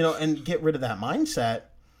that, you know, and get rid of that mindset,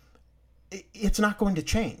 it's not going to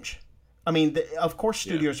change. I mean, of course,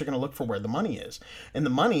 studios are going to look for where the money is, and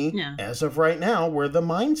the money, as of right now, where the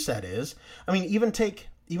mindset is. I mean, even take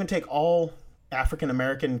all African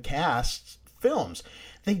American cast films,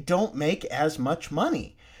 they don't make as much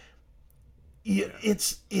money.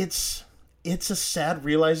 It's a sad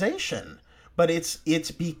realization, but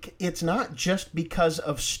it's not just because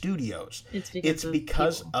of studios. It's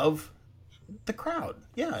because of the crowd.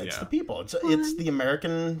 It's the people. It's the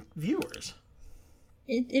American viewers.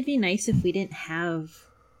 It'd be nice if we didn't have,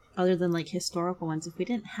 other than like historical ones, if we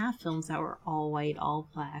didn't have films that were all white, all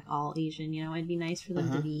black, all Asian, you know, it'd be nice for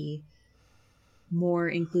them to be more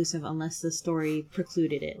inclusive unless the story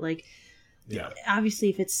precluded it. Like, obviously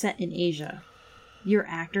if it's set in Asia, your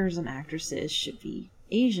actors and actresses should be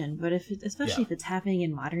Asian, but especially if it's happening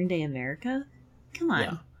in modern day America, come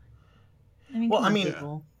on. I mean,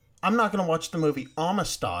 people. I'm not going to watch the movie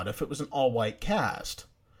Amistad if it was an all-white cast.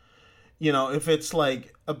 You know, if it's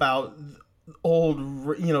like about old,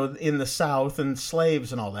 you know, in the South and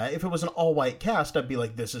slaves and all that. If it was an all-white cast, I'd be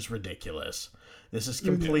like, this is ridiculous. This is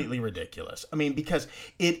completely ridiculous. I mean, because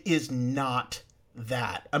it is not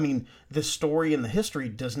that. I mean, the story and the history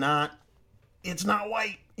does not, it's not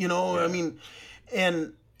white, you know? I mean,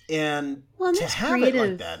 and to have it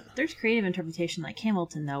like that. There's creative interpretation like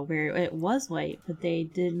Hamilton, though, where it was white, but they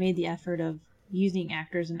made the effort of using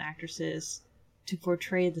actors and actresses to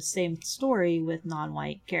portray the same story with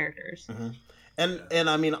non-white characters. And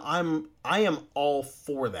I mean, I am all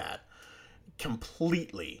for that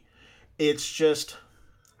completely. It's just,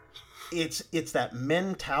 it's that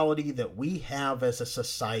mentality that we have as a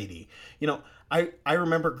society. You know, I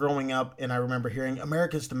remember growing up and I remember hearing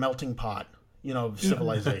America's the melting pot, you know, of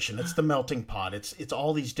civilization. It's the melting pot. It's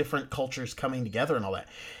all these different cultures coming together and all that.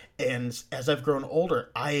 And as I've grown older,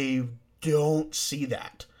 I don't see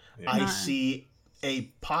that. I see a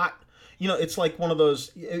pot, you know, it's like one of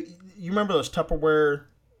those, you remember those Tupperware,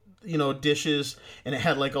 you know, dishes, and it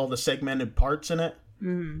had like all the segmented parts in it?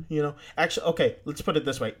 You know, actually, okay, let's put it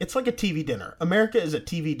this way. It's like a TV dinner. America is a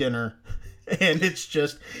TV dinner, and it's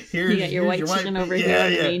just, here's... You got your white chicken over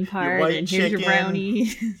here, the main part, and here's your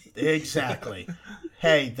brownie. Exactly.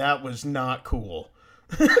 Hey, that was not cool.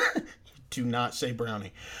 Do not say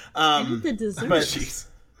brownie. And the dessert. But,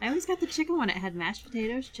 I always got the chicken one. It had mashed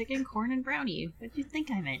potatoes, chicken, corn, and brownie. What do you think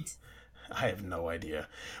I meant? I have no idea.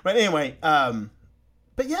 But anyway,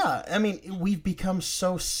 but yeah, I mean, we've become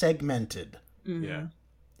so segmented. Yeah.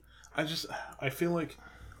 I feel like,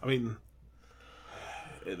 I mean,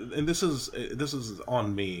 and this is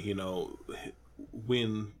on me, you know,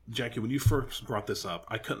 when, Jackie, when you first brought this up,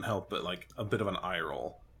 I couldn't help but like a bit of an eye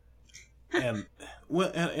roll. And,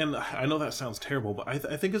 well, and I know that sounds terrible, but I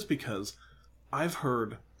think it's because I've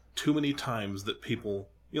heard too many times that people,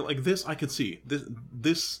 you know, like this, I could see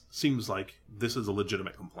this seems like this is a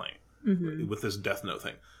legitimate complaint with this Death Note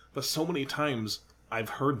thing. But so many times I've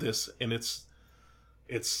heard this, and it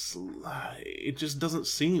just doesn't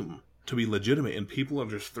seem to be legitimate, and people are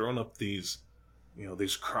just throwing up these, you know,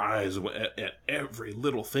 these cries at every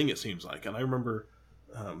little thing, it seems like. And I remember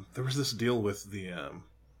there was this deal with the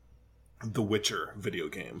Witcher video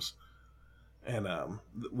games. And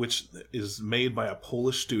which is made by a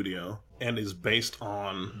Polish studio and is based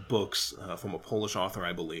on books from a Polish author,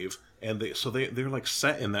 I believe. And they're like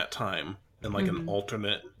set in that time, in like an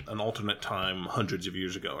alternate time hundreds of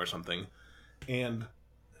years ago or something. And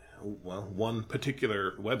well, one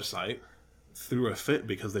particular website threw a fit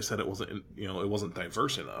because they said it wasn't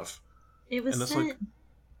diverse enough. It was set.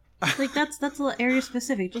 Like that's a little area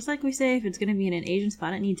specific. Just like we say, if it's going to be in an Asian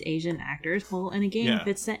spot, it needs Asian actors. Well, in a game, if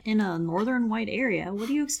it's set in a northern white area, what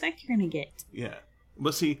do you expect you're going to get? Yeah,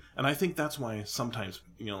 but see, and I think that's why sometimes,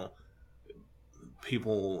 you know,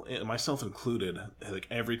 people, myself included, like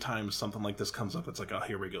every time something like this comes up, it's like, oh,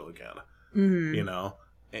 here we go again. You know,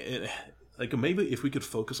 like maybe if we could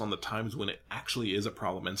focus on the times when it actually is a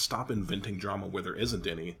problem and stop inventing drama where there isn't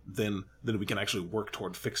any, then we can actually work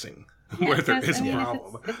toward fixing where there is a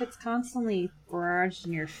problem. If it's constantly barraged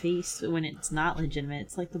in your face when it's not legitimate,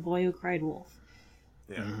 it's like the boy who cried wolf.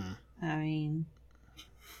 Yeah. I mean...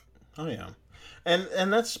 Oh, yeah.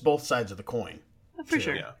 And that's both sides of the coin. For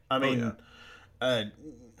sure. Yeah. I mean,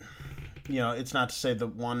 you know, it's not to say that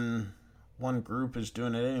one group is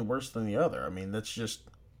doing it any worse than the other. I mean, that's just...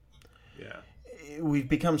 Yeah. We've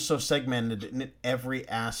become so segmented in every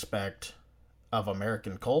aspect of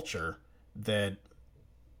American culture that,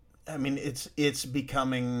 I mean, it's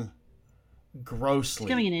becoming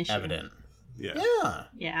grossly an issue. evident. Yeah.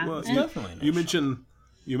 Yeah. Well, It's definitely an issue.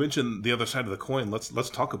 You mentioned the other side of the coin. Let's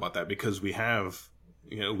talk about that, because we have,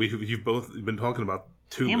 you know, you've both been talking about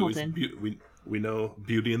two Hamilton. movies. We know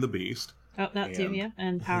Beauty and the Beast. Oh, that too, yeah.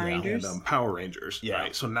 And Power Rangers. And Power Rangers. Yeah.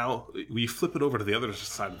 Right. So now we flip it over to the other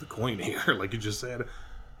side of the coin here, like you just said,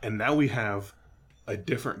 and now we have a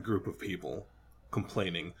different group of people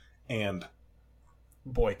complaining and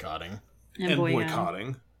boycotting. And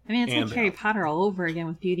boycotting. I mean, it's like Harry Potter all over again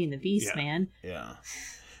with Beauty and the Beast, man. Yeah.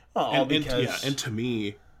 Well, and to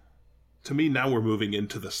me, now we're moving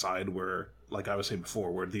into the side where, like I was saying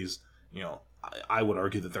before, where these, you know, I would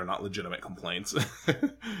argue that they're not legitimate complaints.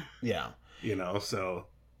 Yeah. You know, so...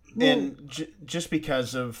 And just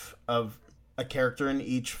because of a character in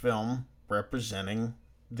each film representing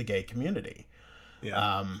the gay community.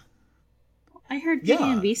 Yeah. I heard Beauty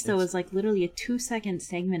and the Beast, though, was like literally a 2-second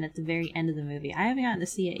segment at the very end of the movie. I haven't gotten to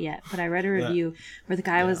see it yet, but I read a review where the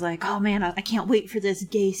guy was like, oh man, I can't wait for this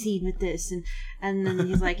gay scene with this. And then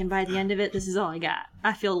he's like, and by the end of it, this is all I got.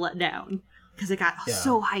 I feel let down. because it got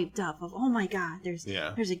so hyped up of, oh my god, there's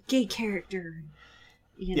a gay character.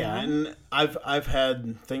 You know? Yeah, and I've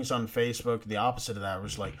had things on Facebook the opposite of that. It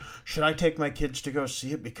was like, should I take my kids to go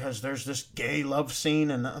see it because there's this gay love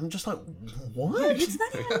scene? And I'm just like, what? It's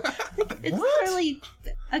not even, it's literally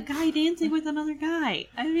a guy dancing with another guy.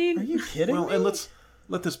 I mean, are you kidding me? And let's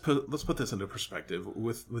put this into perspective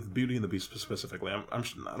with Beauty and the Beast specifically. I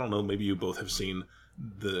don't know, maybe you both have seen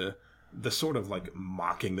the sort of like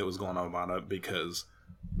mocking that was going on about it, because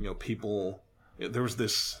people, there was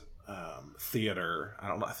this theater, I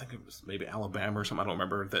don't know, I think it was maybe Alabama or something, I don't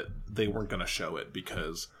remember, that they weren't going to show it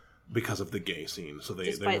because of the gay scene, so they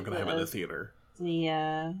weren't going to have it in the theater.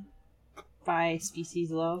 The bi species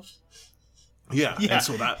love. Yeah, and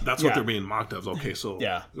so that's what they're being mocked of. Okay, so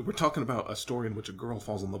Yeah. we're talking about a story in which a girl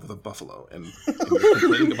falls in love with a buffalo, and you're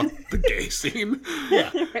complaining about the gay scene.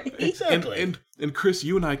 Yeah, Right. exactly. And Chris,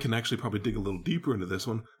 you and I can actually probably dig a little deeper into this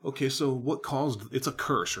one. Okay, so what caused, it's a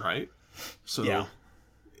curse, right? So Yeah.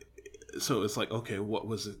 So it's like, okay, what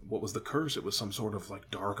was it? What was the curse? It was some sort of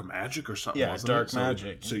like dark magic or something. Yeah, wasn't dark it?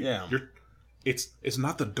 magic. So Yeah. it's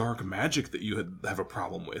not the dark magic that you have a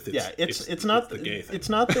problem with. It's not the gay thing. It's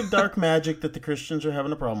not the dark magic that the Christians are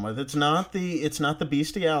having a problem with. It's not the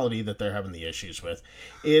bestiality that they're having the issues with.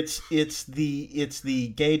 It's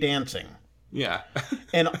the gay dancing. Yeah.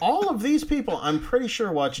 And all of these people, I'm pretty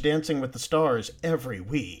sure, watch Dancing with the Stars every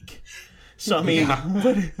week. So, I mean,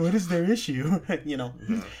 what is their issue?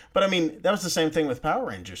 But I mean, that was the same thing with Power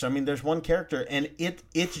Rangers. I mean, there's one character, and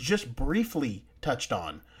it's just briefly touched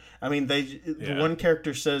on. I mean, the one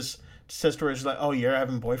character says to her, she's like, "Oh, you're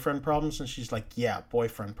having boyfriend problems?" And she's like, "Yeah,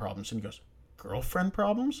 boyfriend problems." And he goes, "Girlfriend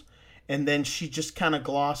problems?" And then she just kind of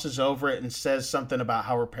glosses over it and says something about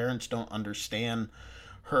how her parents don't understand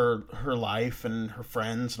her life and her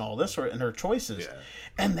friends and all this, and her choices. Yeah.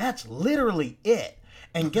 And that's literally it.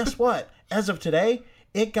 And guess what? As of today,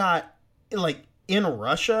 it got, like, in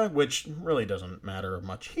Russia, which really doesn't matter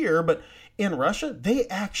much here, but in Russia, they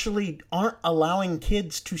actually aren't allowing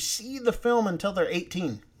kids to see the film until they're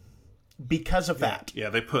 18 because of that. Yeah,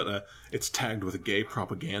 they put it's tagged with gay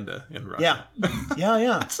propaganda in Russia.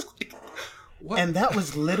 Yeah. It's like, what? And that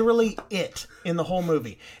was literally it in the whole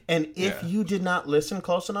movie. And if you did not listen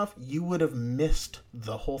close enough, you would have missed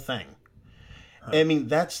the whole thing. I mean,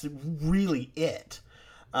 that's really it.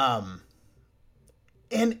 And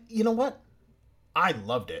you know what? I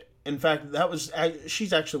loved it. In fact,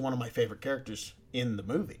 she's actually one of my favorite characters in the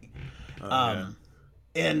movie. And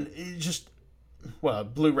it just, well,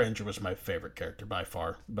 Blue Ranger was my favorite character by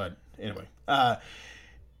far. But anyway,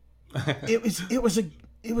 it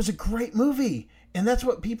was a great movie, and that's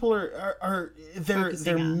what people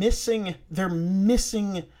they're missing. They're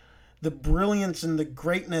missing the brilliance and the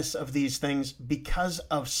greatness of these things because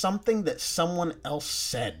of something that someone else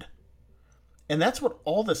said. And that's what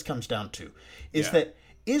all this comes down to,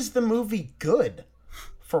 is the movie good?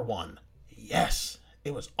 For one, yes,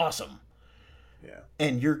 it was awesome. Yeah.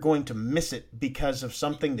 And you're going to miss it because of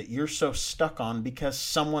something that you're so stuck on because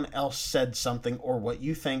someone else said something, or what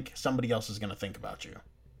you think somebody else is going to think about you.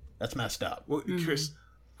 That's messed up. Well,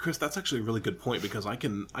 Chris, that's actually a really good point, because I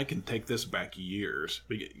can take this back years,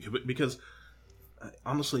 because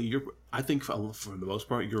honestly, I think for the most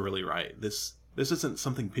part you're really right. This isn't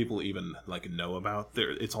something people even like know about.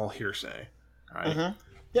 It's all hearsay, right? Mm-hmm.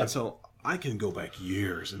 Yeah. And so I can go back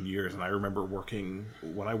years and years, and I remember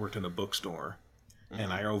when I worked in a bookstore,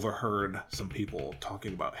 and I overheard some people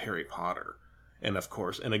talking about Harry Potter, and of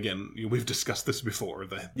course, and again, we've discussed this before,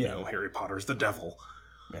 that Harry Potter's the devil.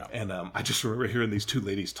 Yeah. And I just remember hearing these two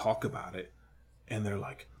ladies talk about it, and they're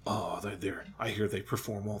like, "Oh, I hear they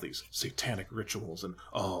perform all these satanic rituals, and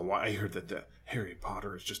I heard that Harry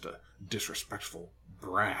Potter is just a disrespectful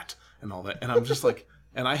brat and all that." And I'm just like,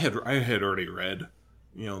 and I had already read,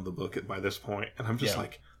 the book by this point, and I'm just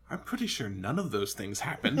like, I'm pretty sure none of those things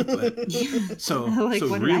happened. But so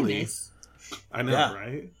what really, did I know,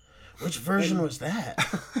 right? Which version was that?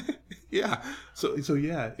 Yeah. So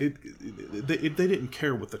yeah, they didn't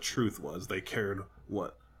care what the truth was. They cared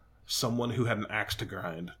what someone who had an axe to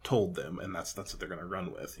grind told them, and that's what they're gonna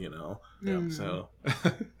run with, Yeah. So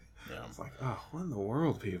it's like, oh, what in the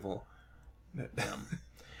world, people?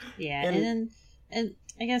 Yeah, and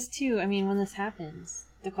I guess too, I mean, when this happens,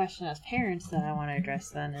 the question as parents that I want to address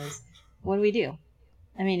then is, what do we do?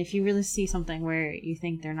 I mean, if you really see something where you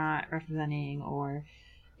think they're not representing, or,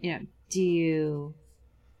 do you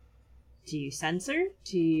censor?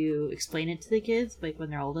 Do you explain it to the kids, like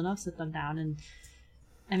when they're old enough, sit them down and,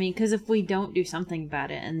 I mean, because if we don't do something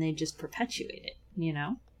about it and they just perpetuate it,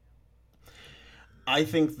 I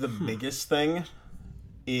think the biggest thing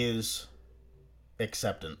is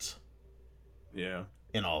acceptance. Yeah.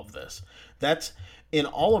 In all of this. That's in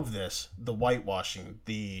all of this, the whitewashing,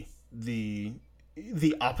 the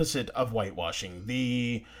opposite of whitewashing,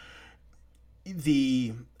 the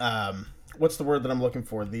what's the word that I'm looking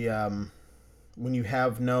for? The when you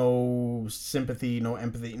have no sympathy, no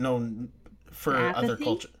empathy, no for other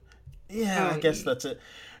culture. Yeah, I guess that's it.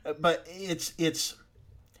 But it's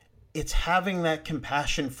having that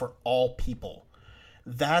compassion for all people.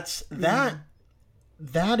 That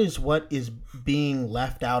is what is being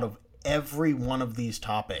left out of every one of these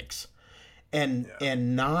topics. And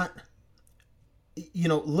not,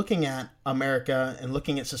 looking at America and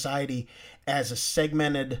looking at society as a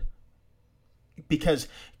segmented, because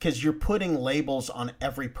you're putting labels on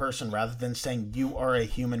every person rather than saying you are a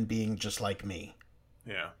human being just like me.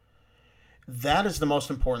 Yeah. That is the most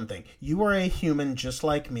important thing. You are a human just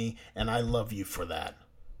like me, and I love you for that.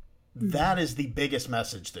 That is the biggest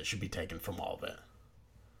message that should be taken from all of it.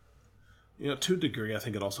 To a degree, I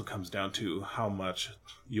think it also comes down to how much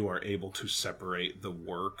you are able to separate the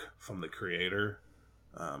work from the creator,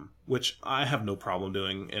 which I have no problem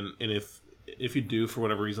doing. And if you do, for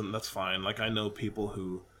whatever reason, that's fine. Like, I know people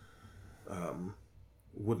who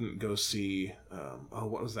wouldn't go see,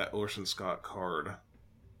 what was that Orson Scott Card?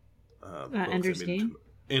 Ender's Game?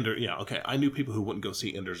 Yeah, okay. I knew people who wouldn't go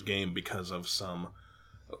see Ender's Game because of some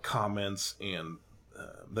comments and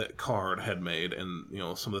that Card had made, and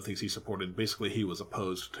some of the things he supported. Basically, he was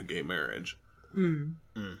opposed to gay marriage, and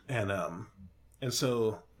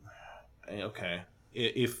so okay,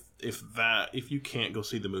 if you can't go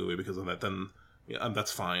see the movie because of that, then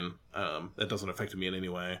that's fine. That doesn't affect me in any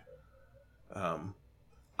way.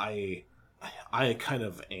 I kind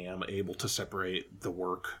of am able to separate the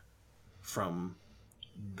work from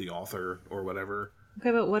the author or whatever.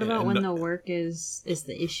 Okay, but what about when the work is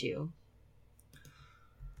the issue?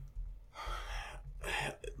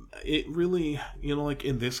 It really, like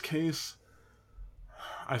in this case,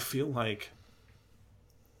 I feel like,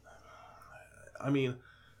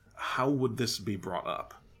 how would this be brought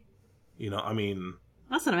up? That's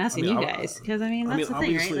what I'm asking you guys, because that's the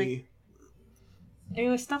thing, right?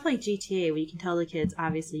 With stuff like GTA, where you can tell the kids,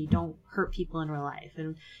 obviously, you don't hurt people in real life.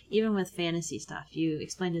 And even with fantasy stuff, you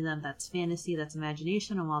explain to them that's fantasy, that's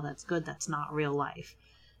imagination, and while that's good, that's not real life.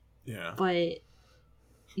 Yeah. But,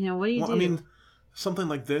 what do you do? Something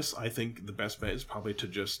like this, I think the best bet is probably to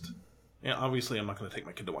just... obviously, I'm not going to take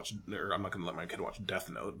my kid to watch... Or I'm not going to let my kid watch Death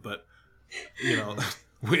Note, but,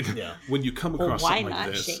 when you come across something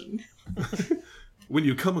like this... Shane? When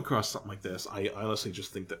you come across something like this, I honestly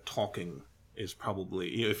just think that talking... is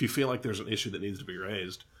probably, if you feel like there's an issue that needs to be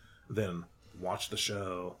raised, then watch the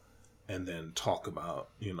show and then talk about,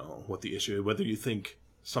 what the issue is, whether you think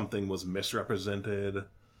something was misrepresented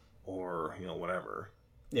or, whatever.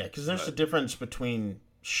 Yeah, because there's a difference between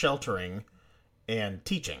sheltering and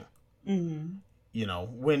teaching. Mm-hmm.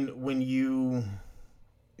 When you...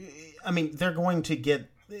 they're going to get...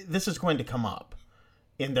 This is going to come up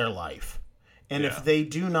in their life. And if they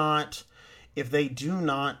do not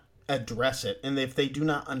address it, and if they do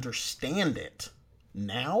not understand it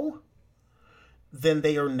now, then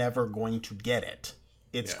they are never going to get it.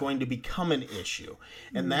 It's going to become an issue.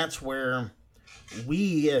 And that's where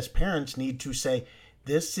we as parents need to say,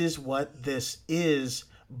 this is what this is,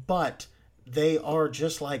 but they are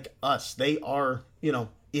just like us. They are,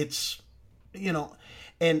 it's,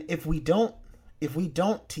 and if we don't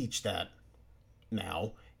teach that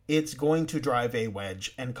now, it's going to drive a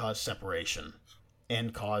wedge and cause separation.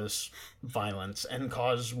 And cause violence and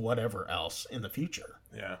cause whatever else in the future.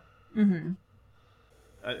 Yeah.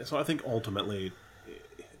 So I think ultimately,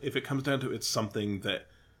 if it comes down to it's something that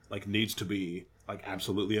needs to be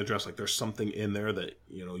absolutely addressed, there's something in there that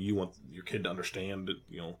you want your kid to understand that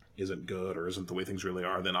isn't good or isn't the way things really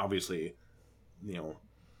are, then obviously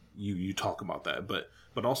you talk about that. But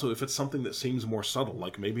also if it's something that seems more subtle,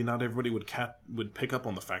 maybe not everybody would pick up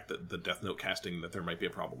on the fact that the Death Note casting, that there might be a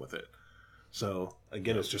problem with it. So,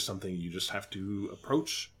 again, it's just something you just have to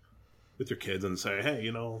approach with your kids and say,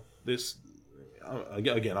 hey, this...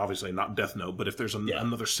 Again, obviously not Death Note, but if there's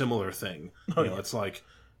another similar thing, it's like,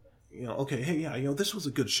 okay, hey, this was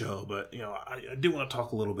a good show, but, I do want to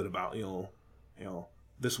talk a little bit about,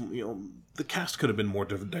 this, the cast could have been more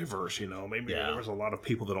diverse, maybe there was a lot of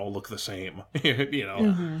people that all look the same,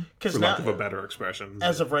 for lack of a better expression.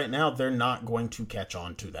 As of right now, they're not going to catch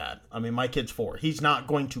on to that. My kid's 4. He's not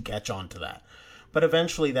going to catch on to that. But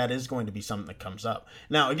eventually that is going to be something that comes up.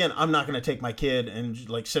 Now, again, I'm not going to take my kid and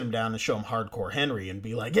sit him down and show him Hardcore Henry and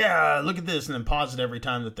be like, yeah, look at this, and then pause it every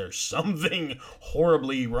time that there's something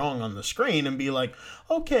horribly wrong on the screen and be like,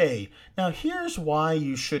 okay, now here's why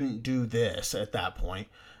you shouldn't do this at that point.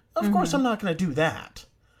 Of course, I'm not going to do that.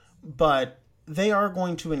 But they are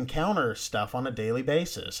going to encounter stuff on a daily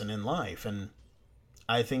basis and in life, and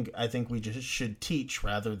I think we just should teach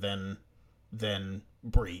rather than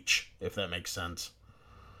breach, if that makes sense.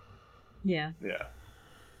 Yeah. Yeah.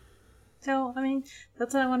 So, I mean,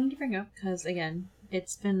 that's what I wanted to bring up, because, again,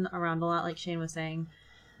 it's been around a lot, like Shane was saying.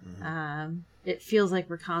 It feels like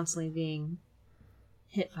we're constantly being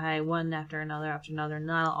hit by one after another.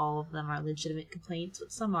 Not all of them are legitimate complaints,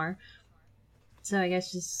 but some are. So I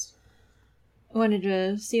guess just wanted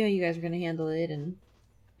to see how you guys were going to handle it and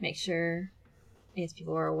make sure, I guess,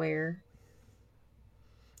 people are aware.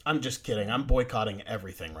 I'm just kidding. I'm boycotting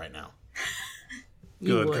everything right now.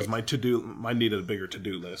 Good, because mine needed a bigger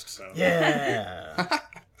to-do list. So. Yeah.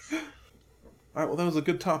 All right, well, that was a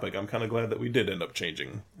good topic. I'm kind of glad that we did end up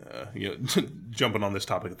changing, jumping on this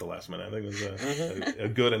topic at the last minute. I think it was a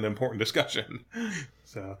good and important discussion.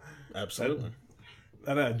 So, absolutely.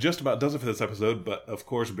 That just about does it for this episode, but of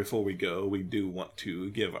course, before we go, we do want to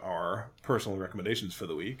give our personal recommendations for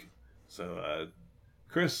the week. So,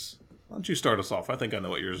 Chris, why don't you start us off? I think I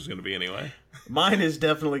know what yours is going to be anyway. Mine is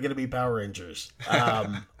definitely going to be Power Rangers.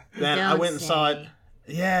 Man, I went and saw it.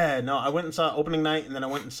 Yeah, no, I went and saw it opening night, and then I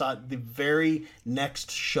went and saw it the very next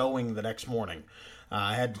showing the next morning.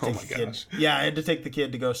 I had to take the kid. Yeah, I had to take the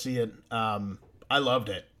kid to go see it. I loved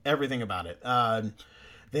it. Everything about it.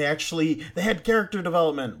 They had character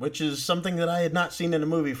development, which is something that I had not seen in a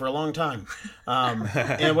movie for a long time.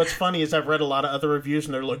 And what's funny is I've read a lot of other reviews,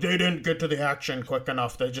 and they're like, they didn't get to the action quick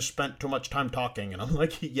enough. They just spent too much time talking. And I'm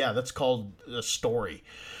like, yeah, that's called a story.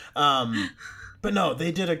 But no,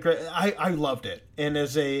 they did a great. I loved it, and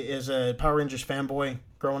as a Power Rangers fanboy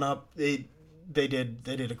growing up, they did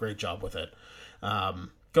a great job with it.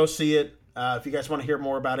 Go see it. If you guys want to hear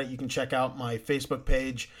more about it, you can check out my Facebook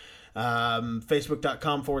page,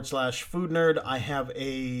 facebook.com/food nerd. I have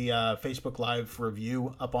a Facebook Live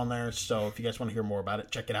review up on there, so if you guys want to hear more about it,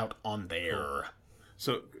 check it out on there.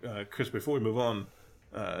 So, Chris, before we move on,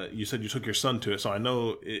 you said you took your son to it, so I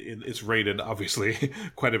know it's rated, obviously,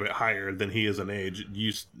 quite a bit higher than he is in age.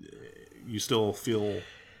 You still feel...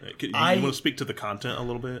 You want to speak to the content a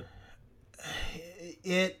little bit?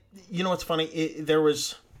 You know what's funny? There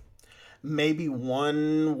was maybe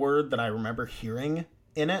one word that I remember hearing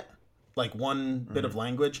in it, like one bit of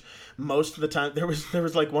language. Most of the time, there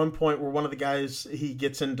was like one point where one of the guys, he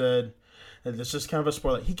gets into... This is kind of a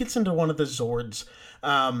spoiler. He gets into one of the Zords,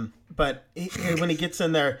 but when he gets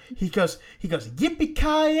in there, he goes,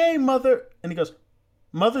 "Yippee-ki-yay, mother!" And he goes,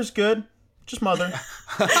 "Mother's good, just mother."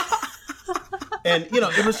 And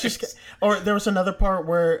it was just. Or there was another part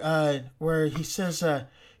where he says, the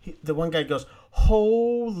one guy goes,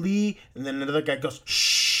 "Holy," and then another guy goes,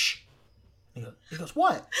 "Shh." He goes,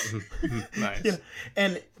 "What?" Nice.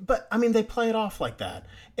 But I mean, they play it off like that,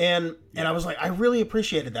 and I was like, I really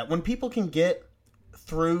appreciated that when people can get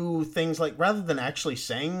through things like, rather than actually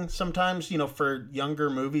saying sometimes, for younger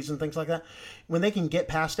movies and things like that, when they can get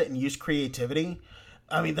past it and use creativity,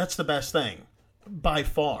 I mean, that's the best thing by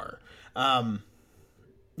far. I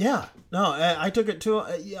took him to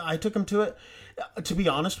it. To be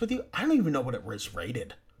honest with you, I don't even know what it was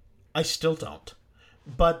rated. I still don't.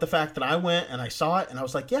 But the fact that I went and I saw it and I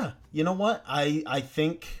was like, yeah, you know what? I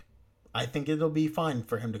think it'll be fine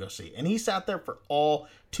for him to go see. And he sat there for all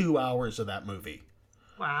 2 hours of that movie.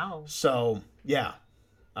 Wow. So, yeah,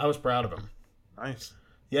 I was proud of him. Nice.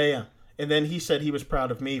 Yeah. And then he said he was proud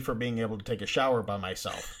of me for being able to take a shower by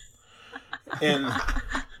myself. And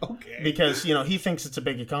okay. Because, he thinks it's a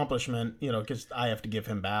big accomplishment, because I have to give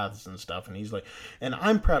him baths and stuff. And he's like, and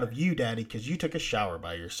I'm proud of you, Daddy, because you took a shower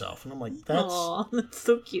by yourself. And I'm like, that's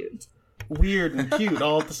so cute. Weird and cute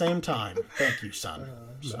all at the same time. Thank you, son.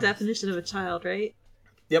 So. Definition of a child, right?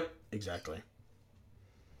 Yep, exactly.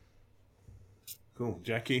 Cool.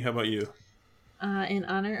 Jackie, how about you? In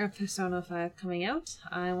honor of Persona 5 coming out,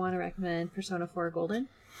 I want to recommend Persona 4 Golden.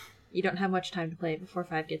 You don't have much time to play it before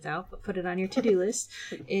 5 gets out, but put it on your to-do list.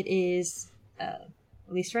 It is, at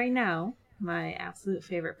least right now, my absolute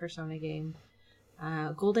favorite Persona game.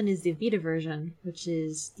 Golden is the Vita version, which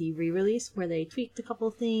is the re-release where they tweaked a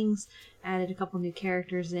couple things, added a couple new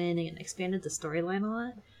characters in, and expanded the storyline a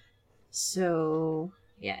lot. So,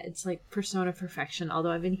 yeah, it's like Persona perfection,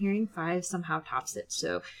 although I've been hearing 5 somehow tops it,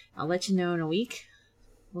 so I'll let you know in a week.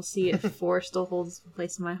 We'll see if 4 still holds a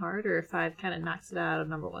place in my heart, or if 5 kind of knocks it out of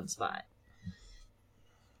 #1 spot.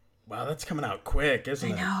 Wow, that's coming out quick,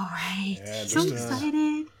 isn't it? I know, right? Yeah, So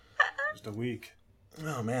excited. Just a week.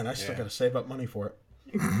 Oh, man, I still got to save up money for it.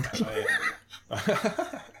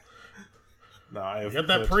 No, I get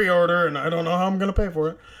that pre-order, and I don't know how I'm going to pay for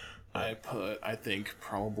it. I put, I think,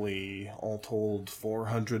 probably all told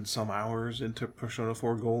 400 some hours into Persona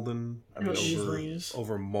 4 Golden. I mean,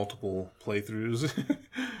 over multiple playthroughs.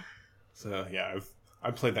 So yeah,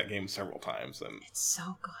 I've played that game several times, and it's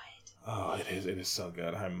so good. Oh, it is so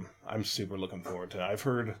good. I'm super looking forward to it. I've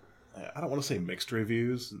heard, I don't want to say mixed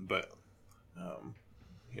reviews, but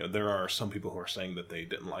there are some people who are saying that they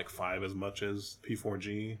didn't like 5 as much as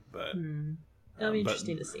P4G, but that'll be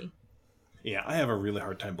interesting to see. Yeah, I have a really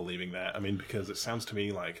hard time believing that. I mean, because it sounds to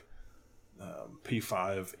me like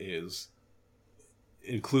P5 is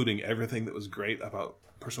including everything that was great about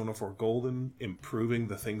Persona 4 Golden, improving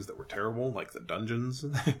the things that were terrible, like the dungeons,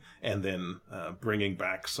 and then bringing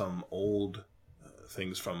back some old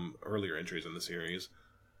things from earlier entries in the series.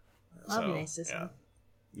 That'll be nice to see.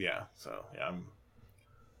 Yeah, so yeah,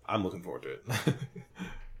 I'm looking forward to it.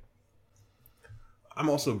 I'm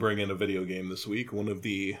also bringing a video game this week, one of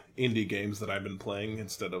the indie games that I've been playing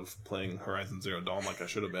instead of playing Horizon Zero Dawn like I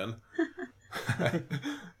should have been.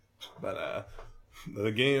 But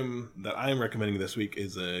the game that I'm recommending this week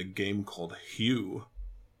is a game called Hue.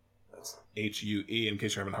 That's Hue, in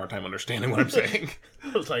case you're having a hard time understanding what I'm saying.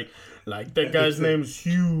 I was like that guy's name's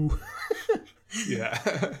Hugh. Yeah.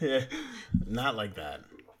 Yeah. Not like that.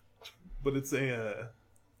 But it's a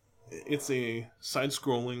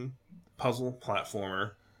side-scrolling puzzle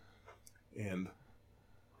platformer, and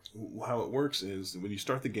how it works is when you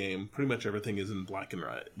start the game, pretty much everything is in black and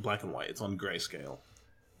white. It's on grayscale,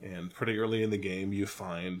 and pretty early in the game you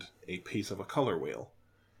find a piece of a color wheel,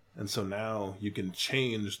 and so now you can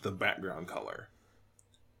change the background color.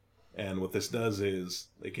 And what this does is,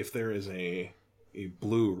 like, if there is a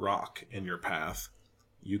blue rock in your path,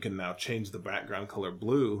 you can now change the background color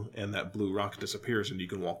blue, and that blue rock disappears and you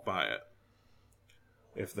can walk by it.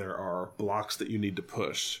 If there are blocks that you need to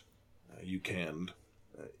push, you can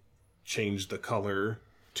change the color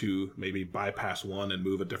to maybe bypass one and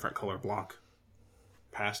move a different color block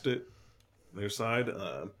past it, their side.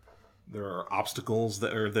 There are obstacles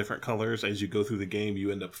that are different colors. As you go through the game,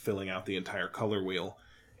 you end up filling out the entire color wheel,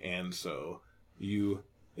 and so you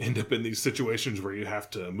end up in these situations where you have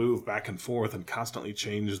to move back and forth and constantly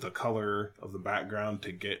change the color of the background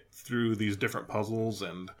to get through these different puzzles.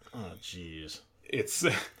 And oh, jeez. It's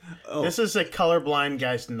This is a colorblind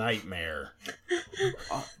guy's nightmare.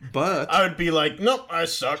 But I would be like, nope, I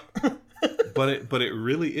suck. but it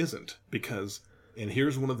really isn't, because, and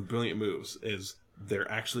here's one of the brilliant moves, is there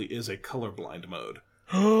actually is a colorblind mode.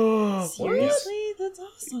 Seriously? That's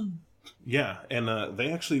awesome. Yeah, and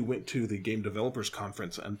they actually went to the Game Developers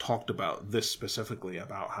Conference and talked about this specifically,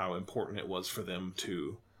 about how important it was for them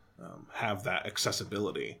to have that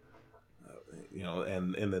accessibility.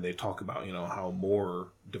 And then they talk about, how more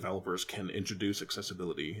developers can introduce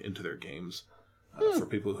accessibility into their games for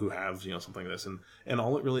people who have, something like this. And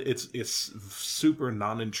all it really, it's super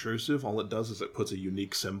non-intrusive. All it does is it puts a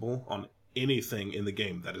unique symbol on anything in the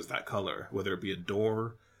game that is that color, whether it be a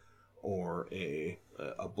door or a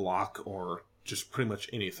block or just pretty much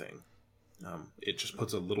anything. It just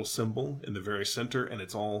puts a little symbol in the very center, and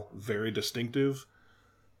it's all very distinctive.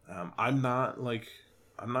 I'm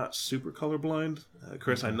not super colorblind,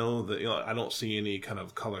 Chris. I know that I don't see any kind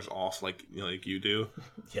of colors off like you do.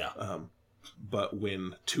 Yeah. But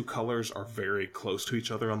when two colors are very close to each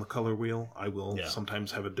other on the color wheel, I will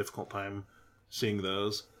sometimes have a difficult time seeing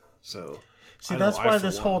those. So see, that's why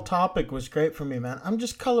this whole topic was great for me, man. I'm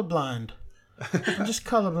just colorblind. I'm just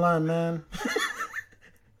colorblind, man.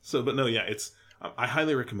 So, but no, yeah, I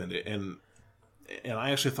highly recommend it, and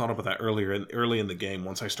I actually thought about that early in the game.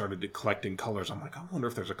 Once I started collecting colors, I'm like, I wonder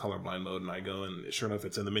if there's a colorblind mode, and I go, and sure enough,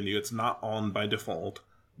 it's in the menu. It's not on by default,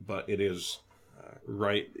 but it is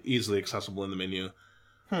easily accessible in the menu.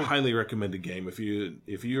 Highly recommended game if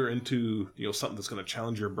you're into something that's going to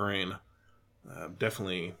challenge your brain.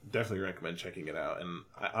 Definitely recommend checking it out. And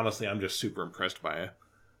honestly, I'm just super impressed by it.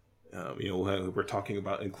 We're talking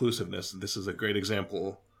about inclusiveness. This is a great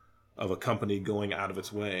example of a company going out of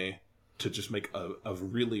its way to just make a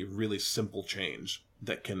really, really simple change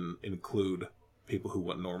that can include people who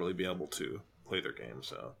wouldn't normally be able to play their game.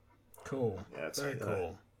 So cool. Yeah, it's very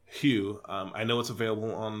cool. Hue. I know it's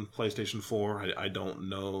available on PlayStation 4. I don't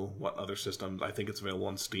know what other systems. I think it's available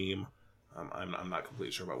on Steam. I'm not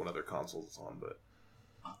completely sure about what other consoles it's on, but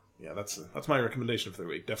yeah, that's my recommendation for the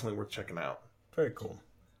week. Definitely worth checking out. Very cool.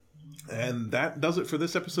 And that does it for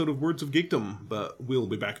this episode of Words of Geekdom, but we'll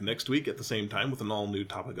be back next week at the same time with an all-new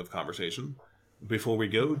topic of conversation. Before we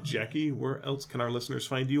go, Jackie, where else can our listeners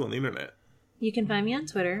find you on the internet? You can find me on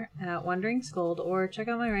Twitter at Wandering Scold, or check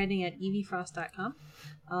out my writing at evfrost.com.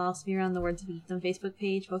 I'll also be around the Words of Geekdom Facebook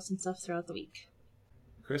page, posting stuff throughout the week.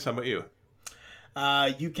 Chris, how about you?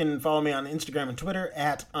 You can follow me on Instagram and Twitter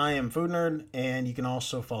at IamFoodNerd, and you can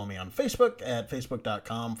also follow me on Facebook at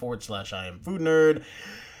facebook.com/IamFoodNerd.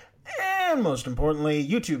 And most importantly,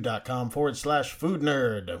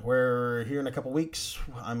 youtube.com/foodnerd, where here in a couple weeks,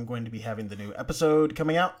 I'm going to be having the new episode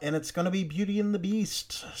coming out, and it's going to be Beauty and the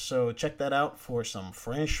Beast. So check that out for some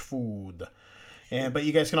fresh food. But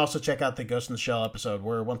you guys can also check out the Ghost in the Shell episode,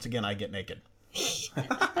 where once again I get naked.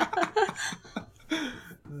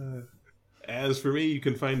 As for me, you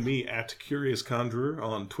can find me at Curious Conjurer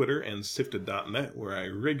on Twitter and Sifted.net, where I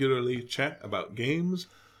regularly chat about games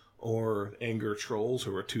or anger trolls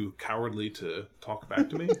who are too cowardly to talk back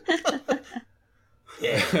to me.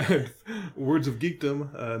 Yeah. Words of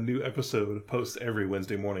Geekdom, a new episode posts every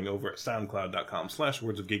Wednesday morning over at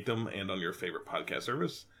soundcloud.com/Words of Geekdom and on your favorite podcast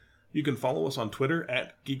service. You can follow us on Twitter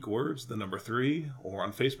at GeekWords, the number 3, or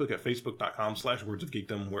on Facebook at facebook.com/Words of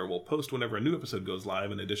Geekdom, where we'll post whenever a new episode goes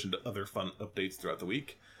live, in addition to other fun updates throughout the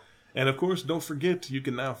week. And of course, don't forget, you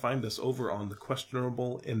can now find us over on the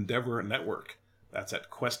Questionable Endeavor Network. That's at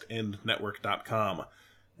questendnetwork.com.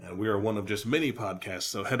 And we are one of just many podcasts,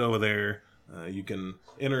 so head over there. You can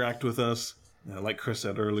interact with us. Like Chris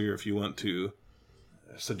said earlier, if you want to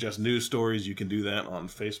suggest news stories, you can do that on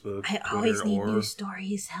Facebook. I always need news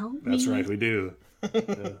stories. Help me. That's right, we do.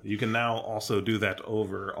 You can now also do that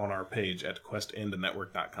over on our page at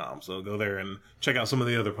questendnetwork.com. So go there and check out some of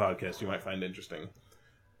the other podcasts you might find interesting.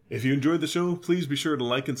 If you enjoyed the show, please be sure to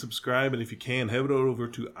like and subscribe, and if you can, head over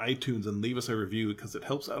to iTunes and leave us a review, because it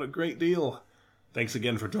helps out a great deal. Thanks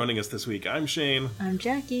again for joining us this week. I'm Shane. I'm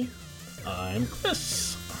Jackie. I'm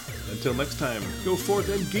Chris. Until next time, go forth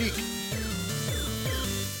and geek!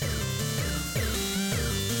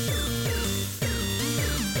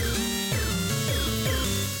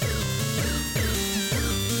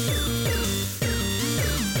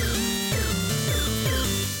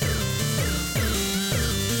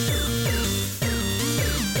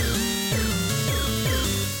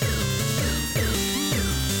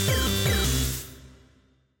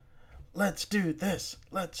 Let's do this.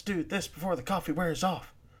 Let's do this before the coffee wears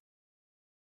off.